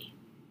happy?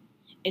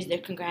 Is their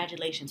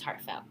congratulations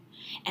heartfelt?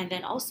 And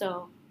then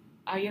also,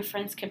 are your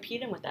friends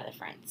competing with other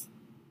friends?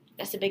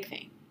 That's a big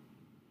thing.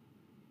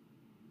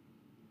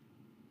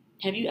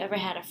 Have you ever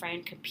had a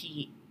friend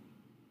compete?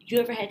 You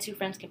ever had two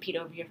friends compete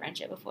over your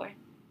friendship before?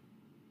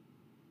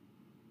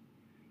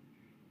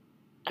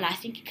 And I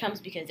think it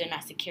comes because they're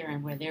not secure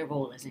in where their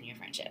role is in your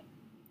friendship.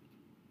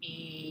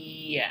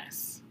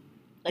 Yes.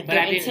 Like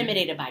they're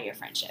intimidated by your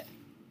friendship.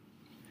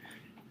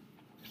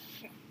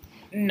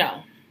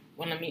 No.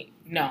 Well,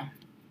 no.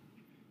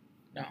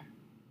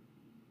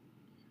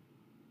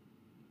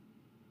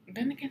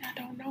 Then again, I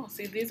don't know.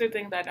 See, these are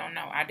things I don't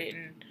know. I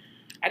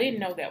didn't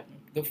know that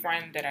the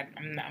friend that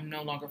I'm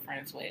no longer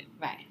friends with.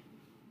 Right.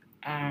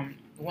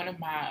 one of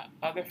my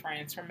other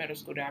friends from middle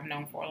school that I've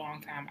known for a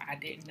long time, I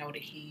didn't know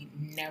that he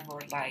never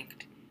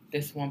liked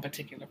this one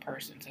particular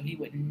person, so he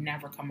would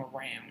never come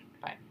around.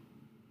 Right.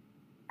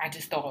 I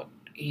just thought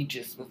he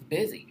just was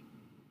busy.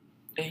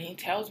 And he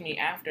tells me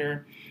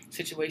after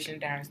situation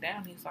dies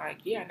down, he's like,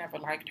 yeah, I never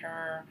liked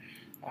her,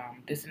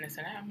 this and this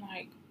and that. I'm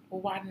like,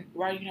 well,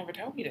 why you never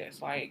told me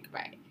this? Like,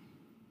 right.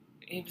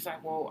 He was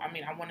like, well, I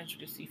mean, I wanted you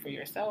to see for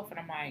yourself. And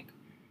I'm like,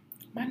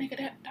 my nigga,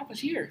 that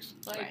was years.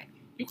 Like, right.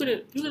 you could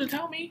have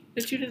told me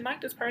that you didn't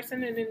like this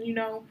person, and then,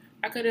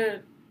 I could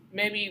have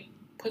maybe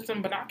put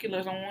some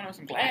binoculars on or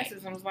some glasses,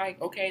 right. And was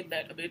like, okay,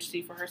 let a bitch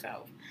see for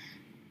herself.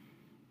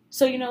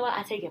 So you know what?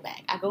 I take it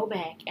back. I go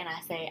back and I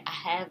say I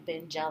have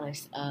been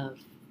jealous of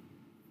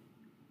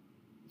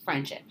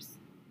friendships.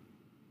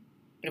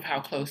 Of how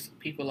close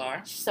people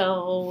are.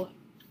 So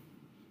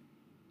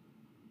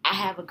I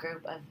have a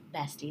group of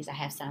besties. I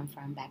have some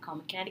from back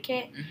home in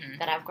Connecticut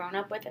that I've grown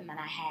up with, and then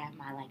I have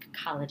my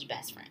college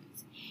best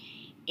friends.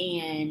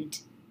 And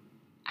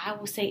I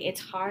will say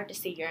it's hard to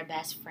see your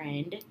best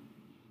friend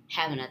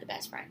have another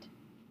best friend.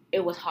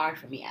 It was hard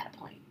for me at a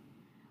point.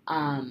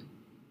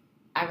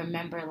 I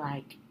remember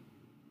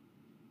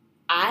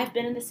I've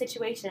been in this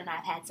situation and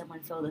I've had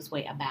someone feel this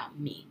way about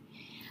me.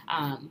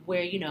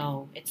 Where,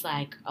 it's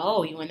like,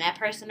 oh, you and that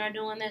person are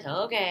doing this?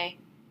 Okay,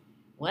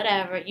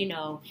 whatever,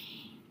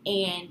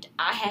 And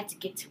I had to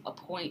get to a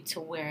point to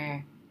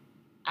where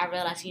I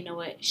realized, you know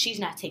what, she's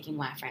not taking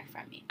my friend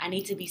from me. I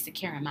need to be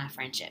secure in my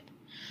friendship.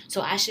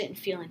 So I shouldn't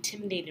feel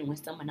intimidated when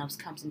someone else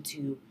comes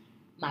into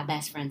my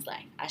best friend's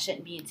life. I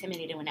shouldn't be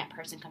intimidated when that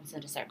person comes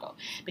into the circle.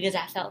 Because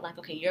I felt like,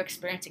 okay, you're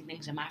experiencing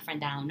things with my friend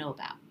that I don't know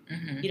about.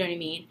 You know what I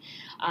mean?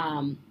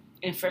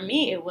 And for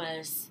me, it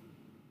was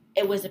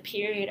a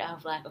period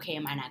of okay,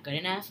 am I not good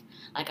enough?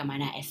 Am I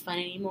not as fun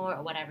anymore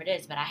or whatever it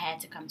is? But I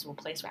had to come to a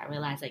place where I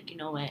realized, you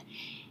know what,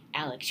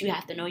 Alex, you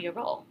have to know your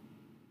role.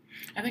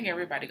 I think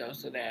everybody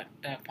goes through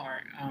that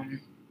part.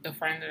 The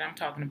friend that I'm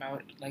talking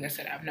about, like I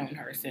said, I've known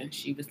her since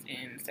she was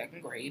in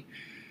second grade.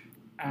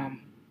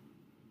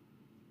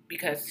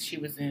 Because she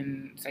was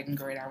in second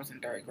grade, I was in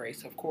third grade.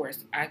 So, of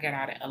course, I got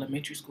out of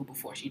elementary school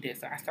before she did.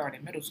 So, I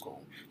started middle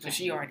school. So,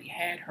 she already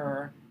had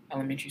her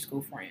elementary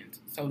school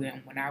friends. So,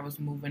 then when I was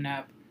moving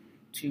up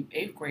to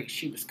 8th grade,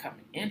 she was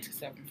coming into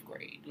 7th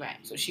grade. Right.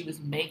 So she was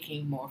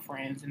making more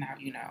friends, and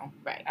now,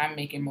 right. I'm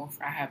making more.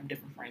 I have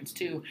different friends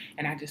too,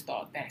 and I just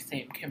thought that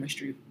same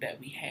chemistry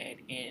that we had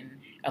in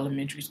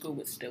elementary school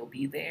would still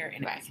be there,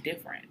 and right. It was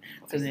different.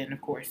 So then,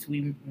 of course,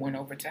 we went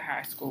over to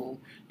high school,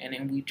 and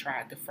then we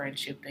tried the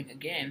friendship thing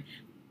again.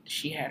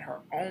 She had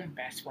her own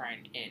best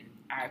friend, and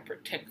I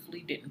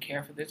particularly didn't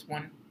care for this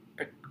one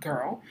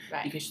girl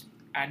right. because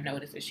I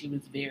noticed that she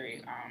was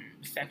very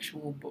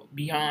sexual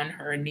beyond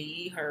her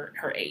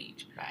her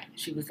age. Right.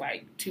 She was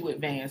too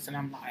advanced, and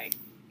I'm like,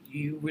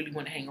 you really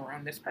want to hang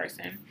around this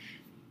person?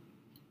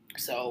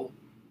 So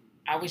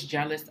I was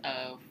jealous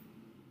of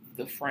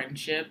the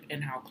friendship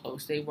and how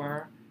close they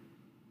were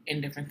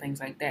and different things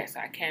like that.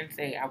 So I can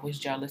say I was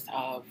jealous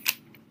of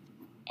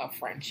a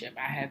friendship.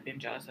 I have been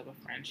jealous of a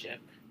friendship.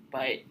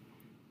 But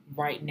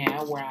right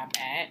now where I'm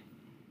at,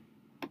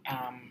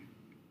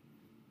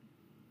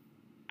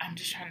 I'm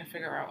just trying to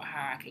figure out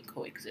how I can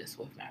coexist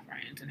with my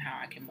friends and how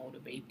I can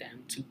motivate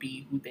them to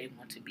be who they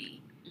want to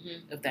be,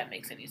 if that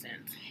makes any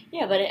sense.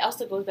 Yeah, but it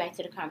also goes back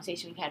to the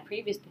conversation we've had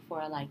previous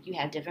before, you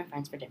have different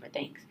friends for different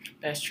things.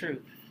 That's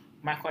true.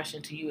 My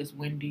question to you is,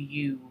 when do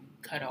you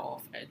cut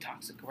off a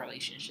toxic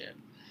relationship?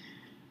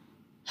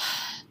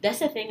 That's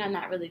the thing, I'm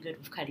not really good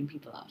with cutting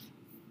people off.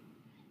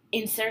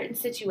 In certain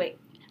situations,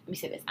 let me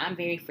say this, I'm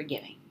very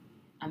forgiving,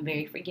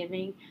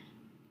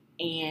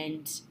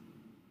 and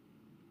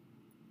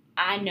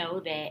I know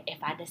that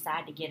if I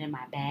decide to get in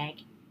my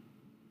bag,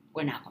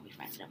 we're not going to be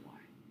friends no more.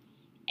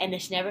 And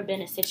it's never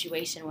been a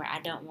situation where I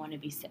don't want to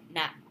be,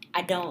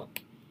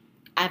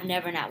 I've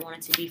never not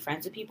wanted to be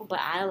friends with people, but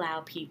I allow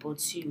people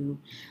to,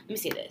 let me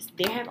say this,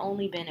 there have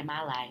only been in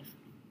my life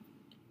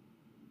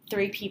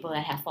 3 people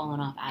that have fallen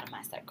off out of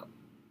my circle,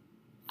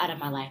 out of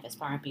my life as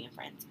far as being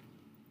friends.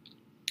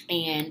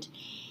 And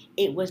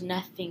it was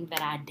nothing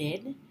that I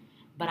did,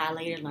 but I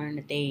later learned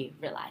that they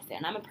realized that.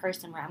 And I'm a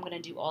person where I'm going to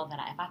do all that.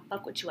 If I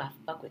fuck with you, I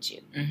fuck with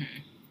you.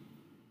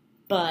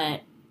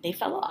 But they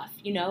fell off,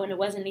 and it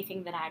wasn't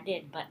anything that I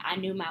did. But I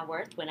knew my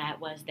worth when I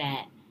was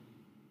that.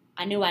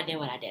 I knew I did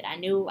what I did. I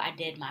knew I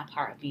did my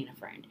part of being a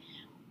friend.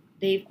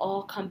 They've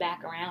all come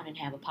back around and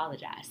have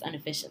apologized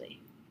unofficially.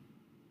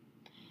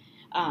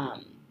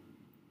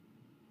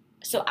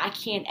 So I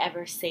can't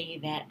ever say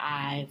that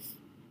I've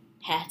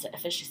had to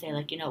officially say,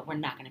 we're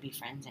not going to be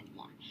friends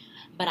anymore.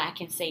 But I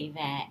can say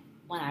that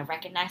when I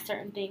recognize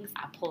certain things,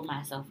 I pull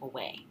myself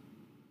away.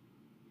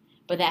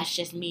 But that's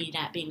just me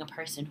not being a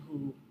person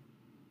who,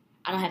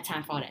 I don't have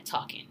time for all that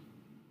talking.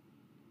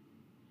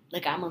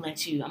 I'm gonna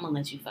let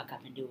you fuck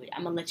up and do it.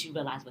 I'm gonna let you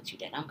realize what you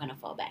did. I'm gonna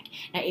fall back.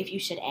 Now, if you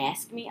should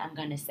ask me, I'm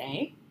gonna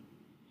say,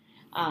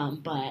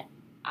 but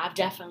I've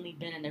definitely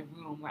been in a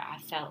room where I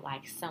felt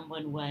like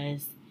someone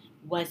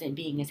wasn't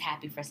being as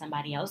happy for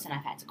somebody else, and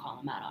I've had to call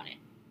them out on it.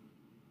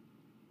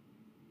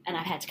 And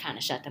I've had to kind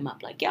of shut them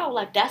up. Like, yo,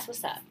 like, that's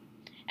what's up.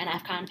 And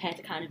I've kind of had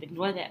to kind of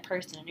ignore that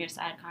person and their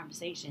side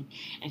conversation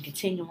and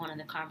continue on in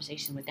the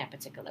conversation with that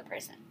particular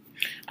person.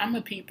 I'm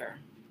a peeper.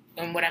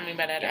 And what I mean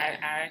by that,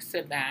 Yeah. I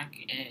sit back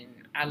and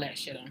I let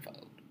shit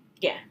unfold.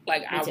 Yeah.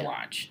 Like, I too.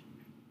 watch.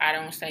 I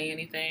don't say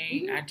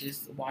anything. Mhm. I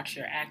just watch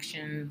your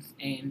actions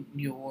and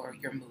your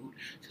mood.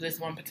 So this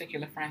one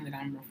particular friend that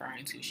I'm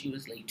referring to, she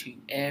was late to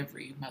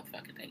every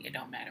motherfucking thing. It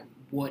don't matter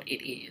what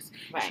it is.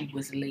 Right. She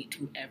was late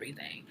to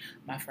everything.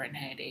 My friend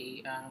had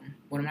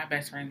one of my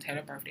best friends had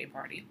a birthday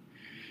party.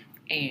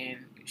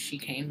 And she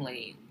came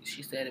late.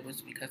 She said it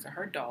was because of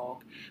her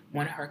dog.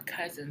 One of her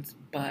cousins'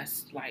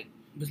 bus, like,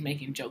 was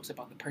making jokes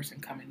about the person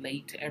coming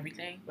late to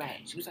everything. Right.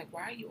 She was like,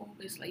 why are you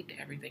always late to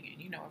everything?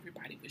 And, you know,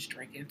 everybody was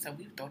drinking, so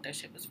we thought that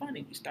shit was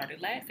funny. We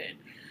started laughing.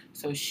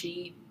 So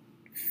she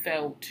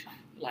felt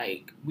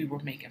like we were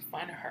making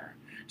fun of her.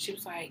 She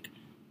was like,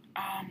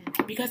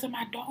 because of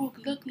my dog,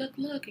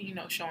 look, and, you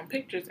know, showing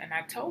pictures. And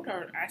I told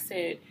her, I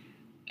said,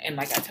 and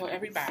like I tell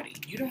everybody,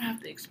 you don't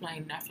have to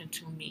explain nothing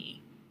to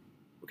me.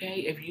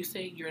 Okay, if you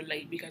say you're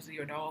late because of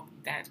your dog,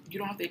 that you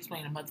don't have to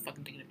explain a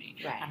motherfucking thing to me.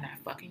 Right. I'm not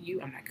fucking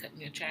you. I'm not cutting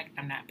your check.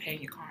 I'm not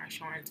paying your car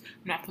insurance.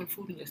 I'm not putting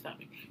food in your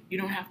stomach. You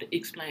don't have to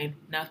explain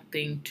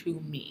nothing to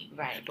me.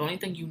 Right. The only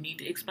thing you need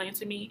to explain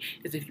to me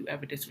is if you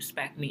ever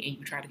disrespect me and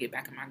you try to get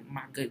back in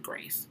my good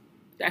grace.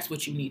 That's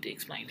what you need to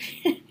explain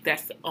to me.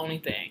 That's the only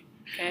thing.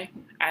 Okay,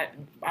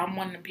 I'm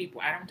one of them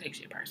people. I don't take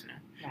shit personal.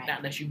 Right. Not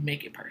unless you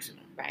make it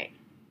personal. Right.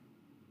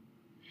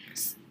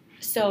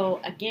 So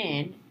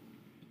again,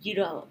 you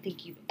don't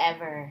think you've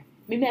ever,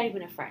 maybe not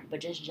even a friend,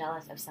 but just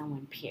jealous of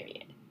someone,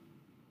 period.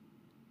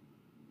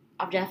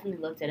 I've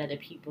definitely looked at other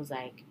people's,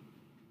 like...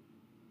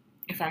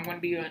 If I'm going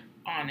to be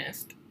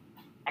honest,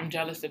 I'm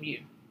jealous of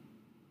you.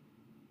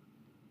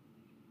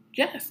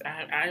 Yes,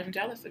 I am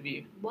jealous of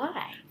you.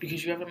 Why?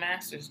 Because you have a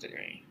master's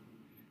degree.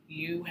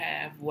 You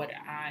have what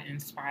I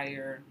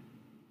aspire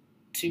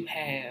to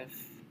have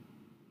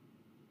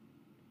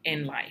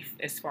in life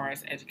as far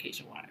as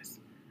education-wise.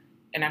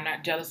 And I'm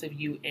not jealous of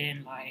you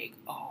in like,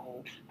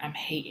 oh, I'm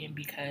hating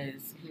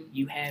because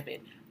you have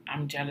it.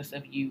 I'm jealous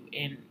of you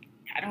in,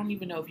 I don't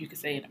even know if you could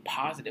say it in a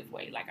positive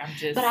way. Like, I'm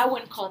just... But I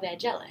wouldn't call that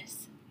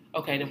jealous.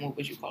 Okay, then what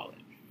would you call it?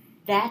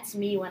 That's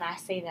me when I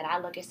say that.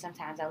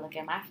 Sometimes I look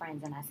at my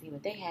friends and I see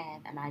what they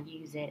have and I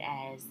use it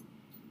as,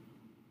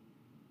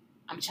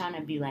 I'm trying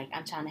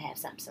to have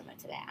something similar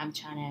to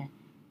that.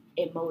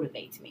 It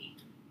motivates me.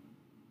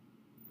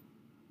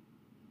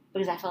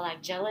 Because I feel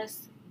like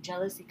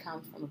jealousy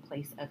comes from a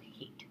place of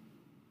hate.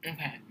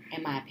 Okay.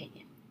 In my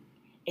opinion.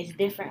 It's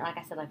different, like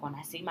I said, like when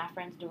I see my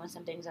friends doing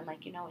some things, I'm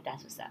like, you know what,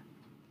 that's what's up.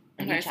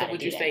 Okay, so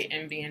would you say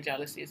envy and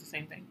jealousy is the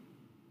same thing?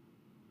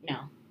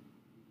 No.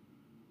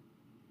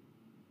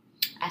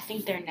 I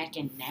think they're neck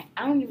and neck.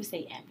 I don't even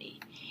say envy.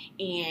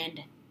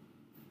 And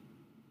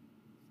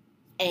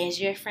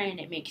as your friend,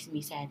 it makes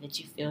me sad that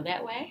you feel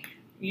that way.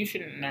 You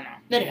shouldn't, no.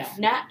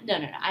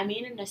 No. I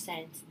mean in the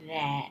sense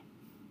that,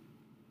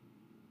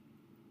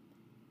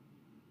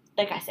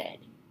 like I said,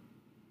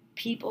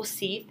 people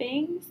see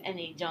things and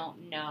they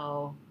don't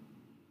know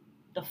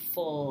the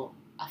full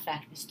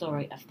effect, the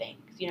story of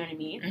things. You know what I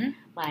mean? Mm-hmm.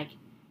 Like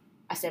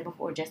I said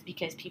before, just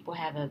because people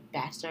have a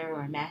bachelor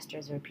or a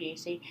master's or a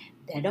PhD,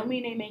 that don't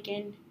mean they're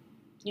making,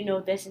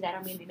 this, and that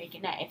don't mean they're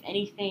making that. If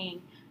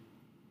anything,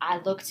 I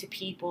look to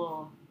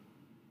people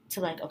to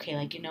like, okay,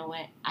 like, you know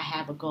what? I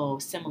have a goal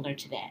similar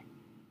to that.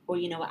 Or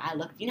you know what? How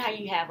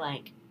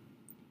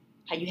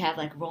you have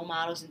like role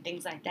models and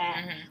things like that.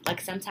 Mm-hmm.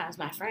 Like sometimes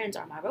my friends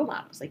are my role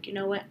models. Like, you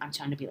know what? I'm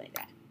trying to be like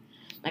that.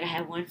 Like I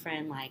have one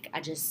friend, like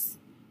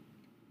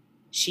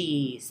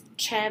she's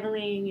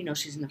traveling,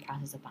 she's in the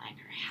process of buying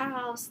her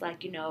house.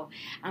 Like,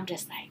 I'm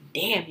just like,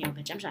 damn,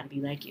 bitch, I'm trying to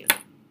be like you.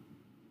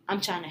 I'm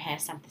trying to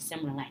have something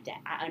similar like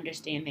that. I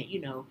understand that,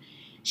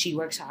 she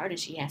works hard and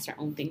she has her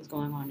own things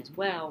going on as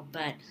well.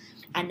 But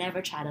I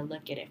never try to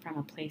look at it from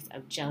a place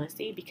of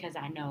jealousy because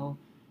I know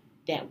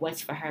that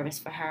what's for her is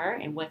for her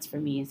and what's for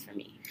me is for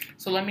me.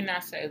 So let me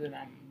not say that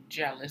I'm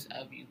jealous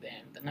of you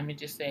then. Then let me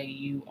just say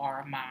you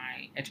are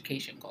my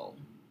education goal.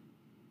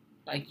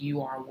 Like,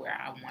 you are where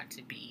I want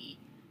to be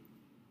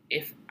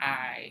if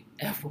I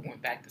ever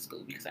went back to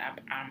school, because I'm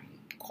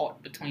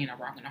caught between a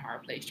rock and a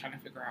hard place trying to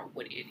figure out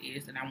what it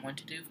is that I want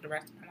to do for the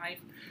rest of my life.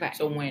 Right.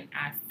 So when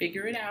I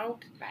figure it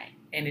out, right,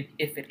 and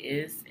if it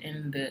is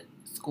in the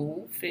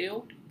school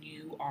field,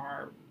 you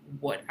are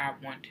what I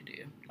want to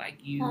do. Like,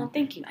 you. Oh,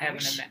 thank you.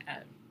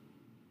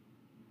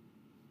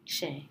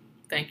 Shay.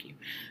 Thank you.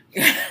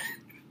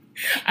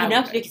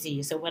 Enough fixing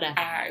you, so whatever.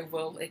 I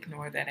will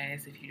ignore that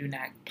as if you do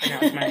not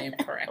pronounce my name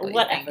correctly.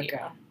 Whatever,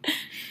 girl.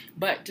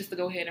 But just to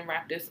go ahead and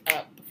wrap this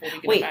up before we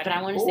get Wait, but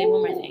I want to say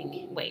one more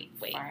thing. Wait.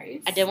 I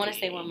did want to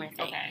say one more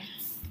thing. Okay.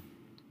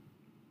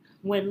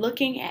 When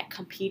looking at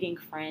competing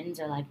friends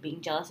or like being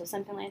jealous of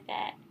something like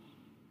that,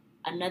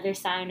 another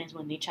sign is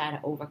when they try to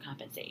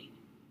overcompensate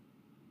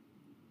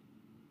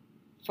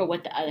for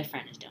what the other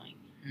friend is doing.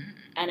 Mm-hmm.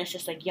 And it's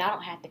just like, y'all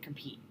don't have to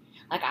compete.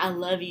 Like, I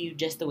love you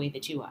just the way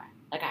that you are.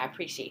 Like, I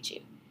appreciate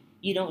you.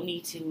 You don't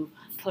need to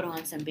put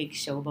on some big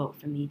showboat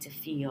for me to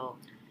feel,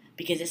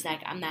 because it's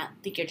like, I'm not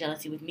think you're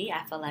jealousy with me.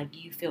 I feel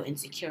like you feel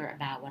insecure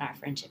about what our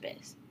friendship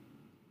is.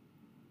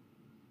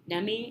 Now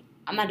me,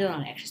 I'm not doing all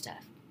the extra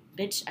stuff.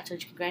 Bitch, I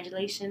told you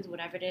congratulations,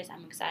 whatever it is.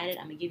 I'm excited.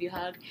 I'm going to give you a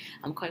hug.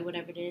 I'm going to call you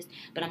whatever it is.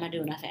 But I'm not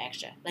doing nothing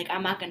extra. Like,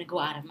 I'm not going to go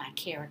out of my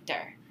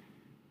character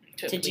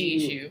to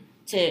please you.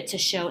 To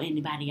show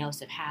anybody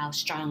else of how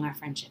strong our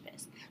friendship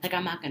is. Like,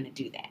 I'm not going to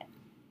do that.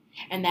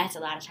 And that's a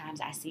lot of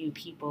times I see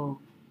people,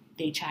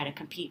 they try to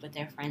compete with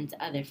their friend's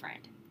other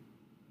friend.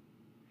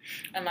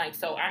 And like,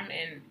 so I'm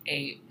in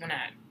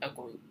not a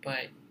group,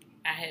 but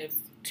I have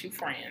 2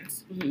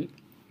 friends. Mm-hmm.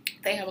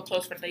 They have a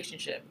close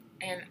relationship,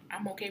 and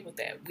I'm okay with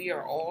that. We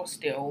are all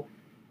still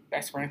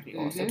best friends. We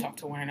all still talk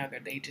to one another.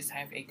 They just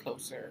have a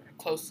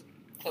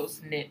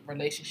close-knit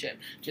relationship.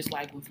 Just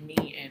like with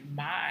me and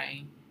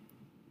my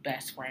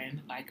best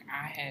friend, like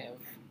I have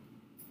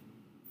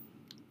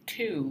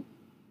 2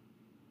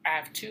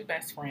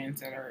 best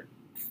friends that are,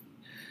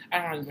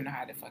 I don't even know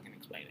how to fucking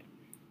explain it.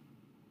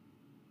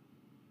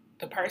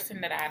 The person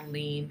that I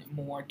lean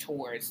more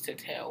towards to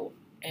tell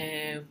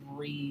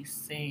every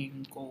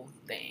single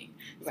thing.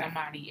 Right.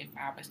 Somebody, if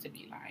I was to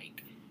be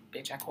like,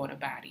 bitch, I caught a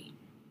body,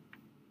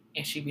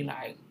 and she'd be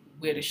like,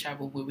 where the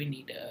shovel, where we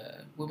need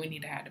to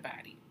have the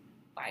body.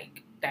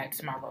 Like,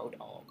 that's my road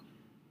dog.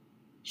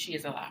 She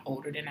is a lot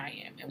older than I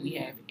am, and we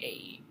have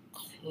a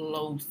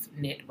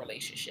close-knit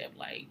relationship.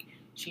 Like,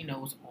 she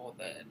knows all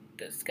the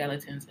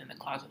skeletons in the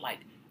closet. Like,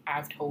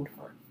 I've told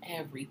her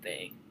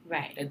everything.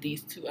 Right. That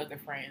these 2 other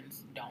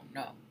friends don't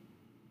know.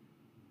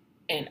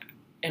 And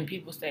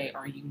people say,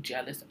 are you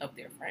jealous of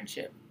their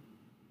friendship?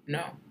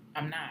 No,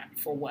 I'm not.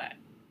 For what?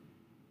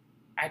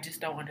 I just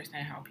don't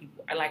understand how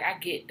people, like, I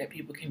get that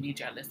people can be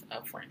jealous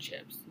of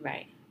friendships.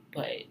 Right.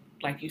 But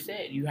like you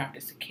said, you have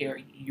to secure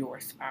your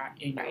spot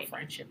in your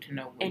friendship to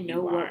know where and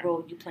know what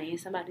role you play in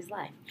somebody's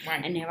life.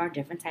 Right. And there are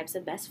different types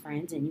of best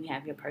friends, and you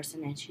have your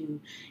person that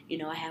you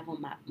know, I have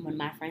one of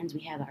my friends,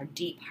 we have our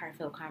deep,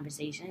 heartfelt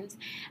conversations.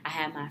 I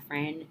have my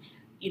friend,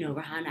 you know,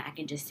 Rahana, I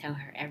can just tell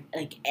her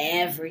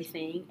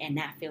everything and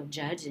not feel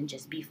judged and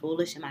just be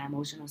foolish in my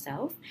emotional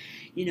self,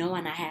 you know,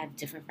 and I have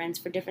different friends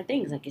for different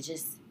things. Like, it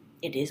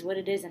is what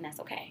it is, and that's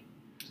okay.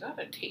 Is that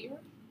a tear?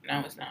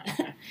 No, it's not.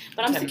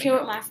 But I'm secure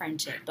with my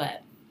friendship,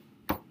 but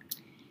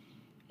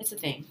it's a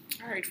thing.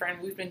 All right, friend,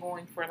 we've been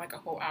going for like a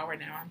whole hour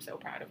now. I'm so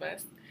proud of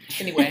us.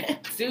 Anyway,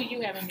 do you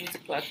have a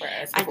music plug for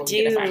us before we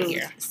get us out of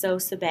here? So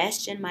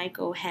Sebastian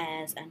Michael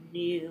has a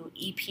new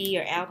EP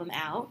or album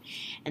out,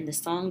 and the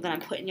song that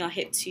I'm putting y'all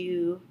hip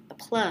to the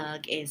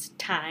plug is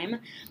Time,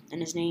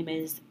 and his name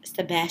is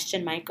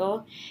Sebastian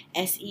Michael,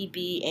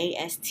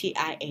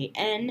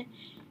 Sebastian,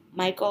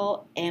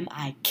 Michael,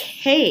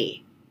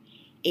 Mikael.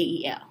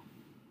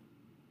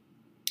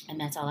 And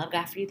that's all I've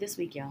got for you this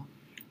week, y'all.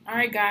 All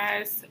right,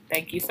 guys.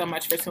 Thank you so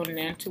much for tuning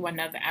in to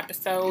another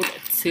episode.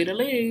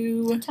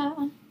 Toodaloo.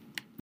 Ta.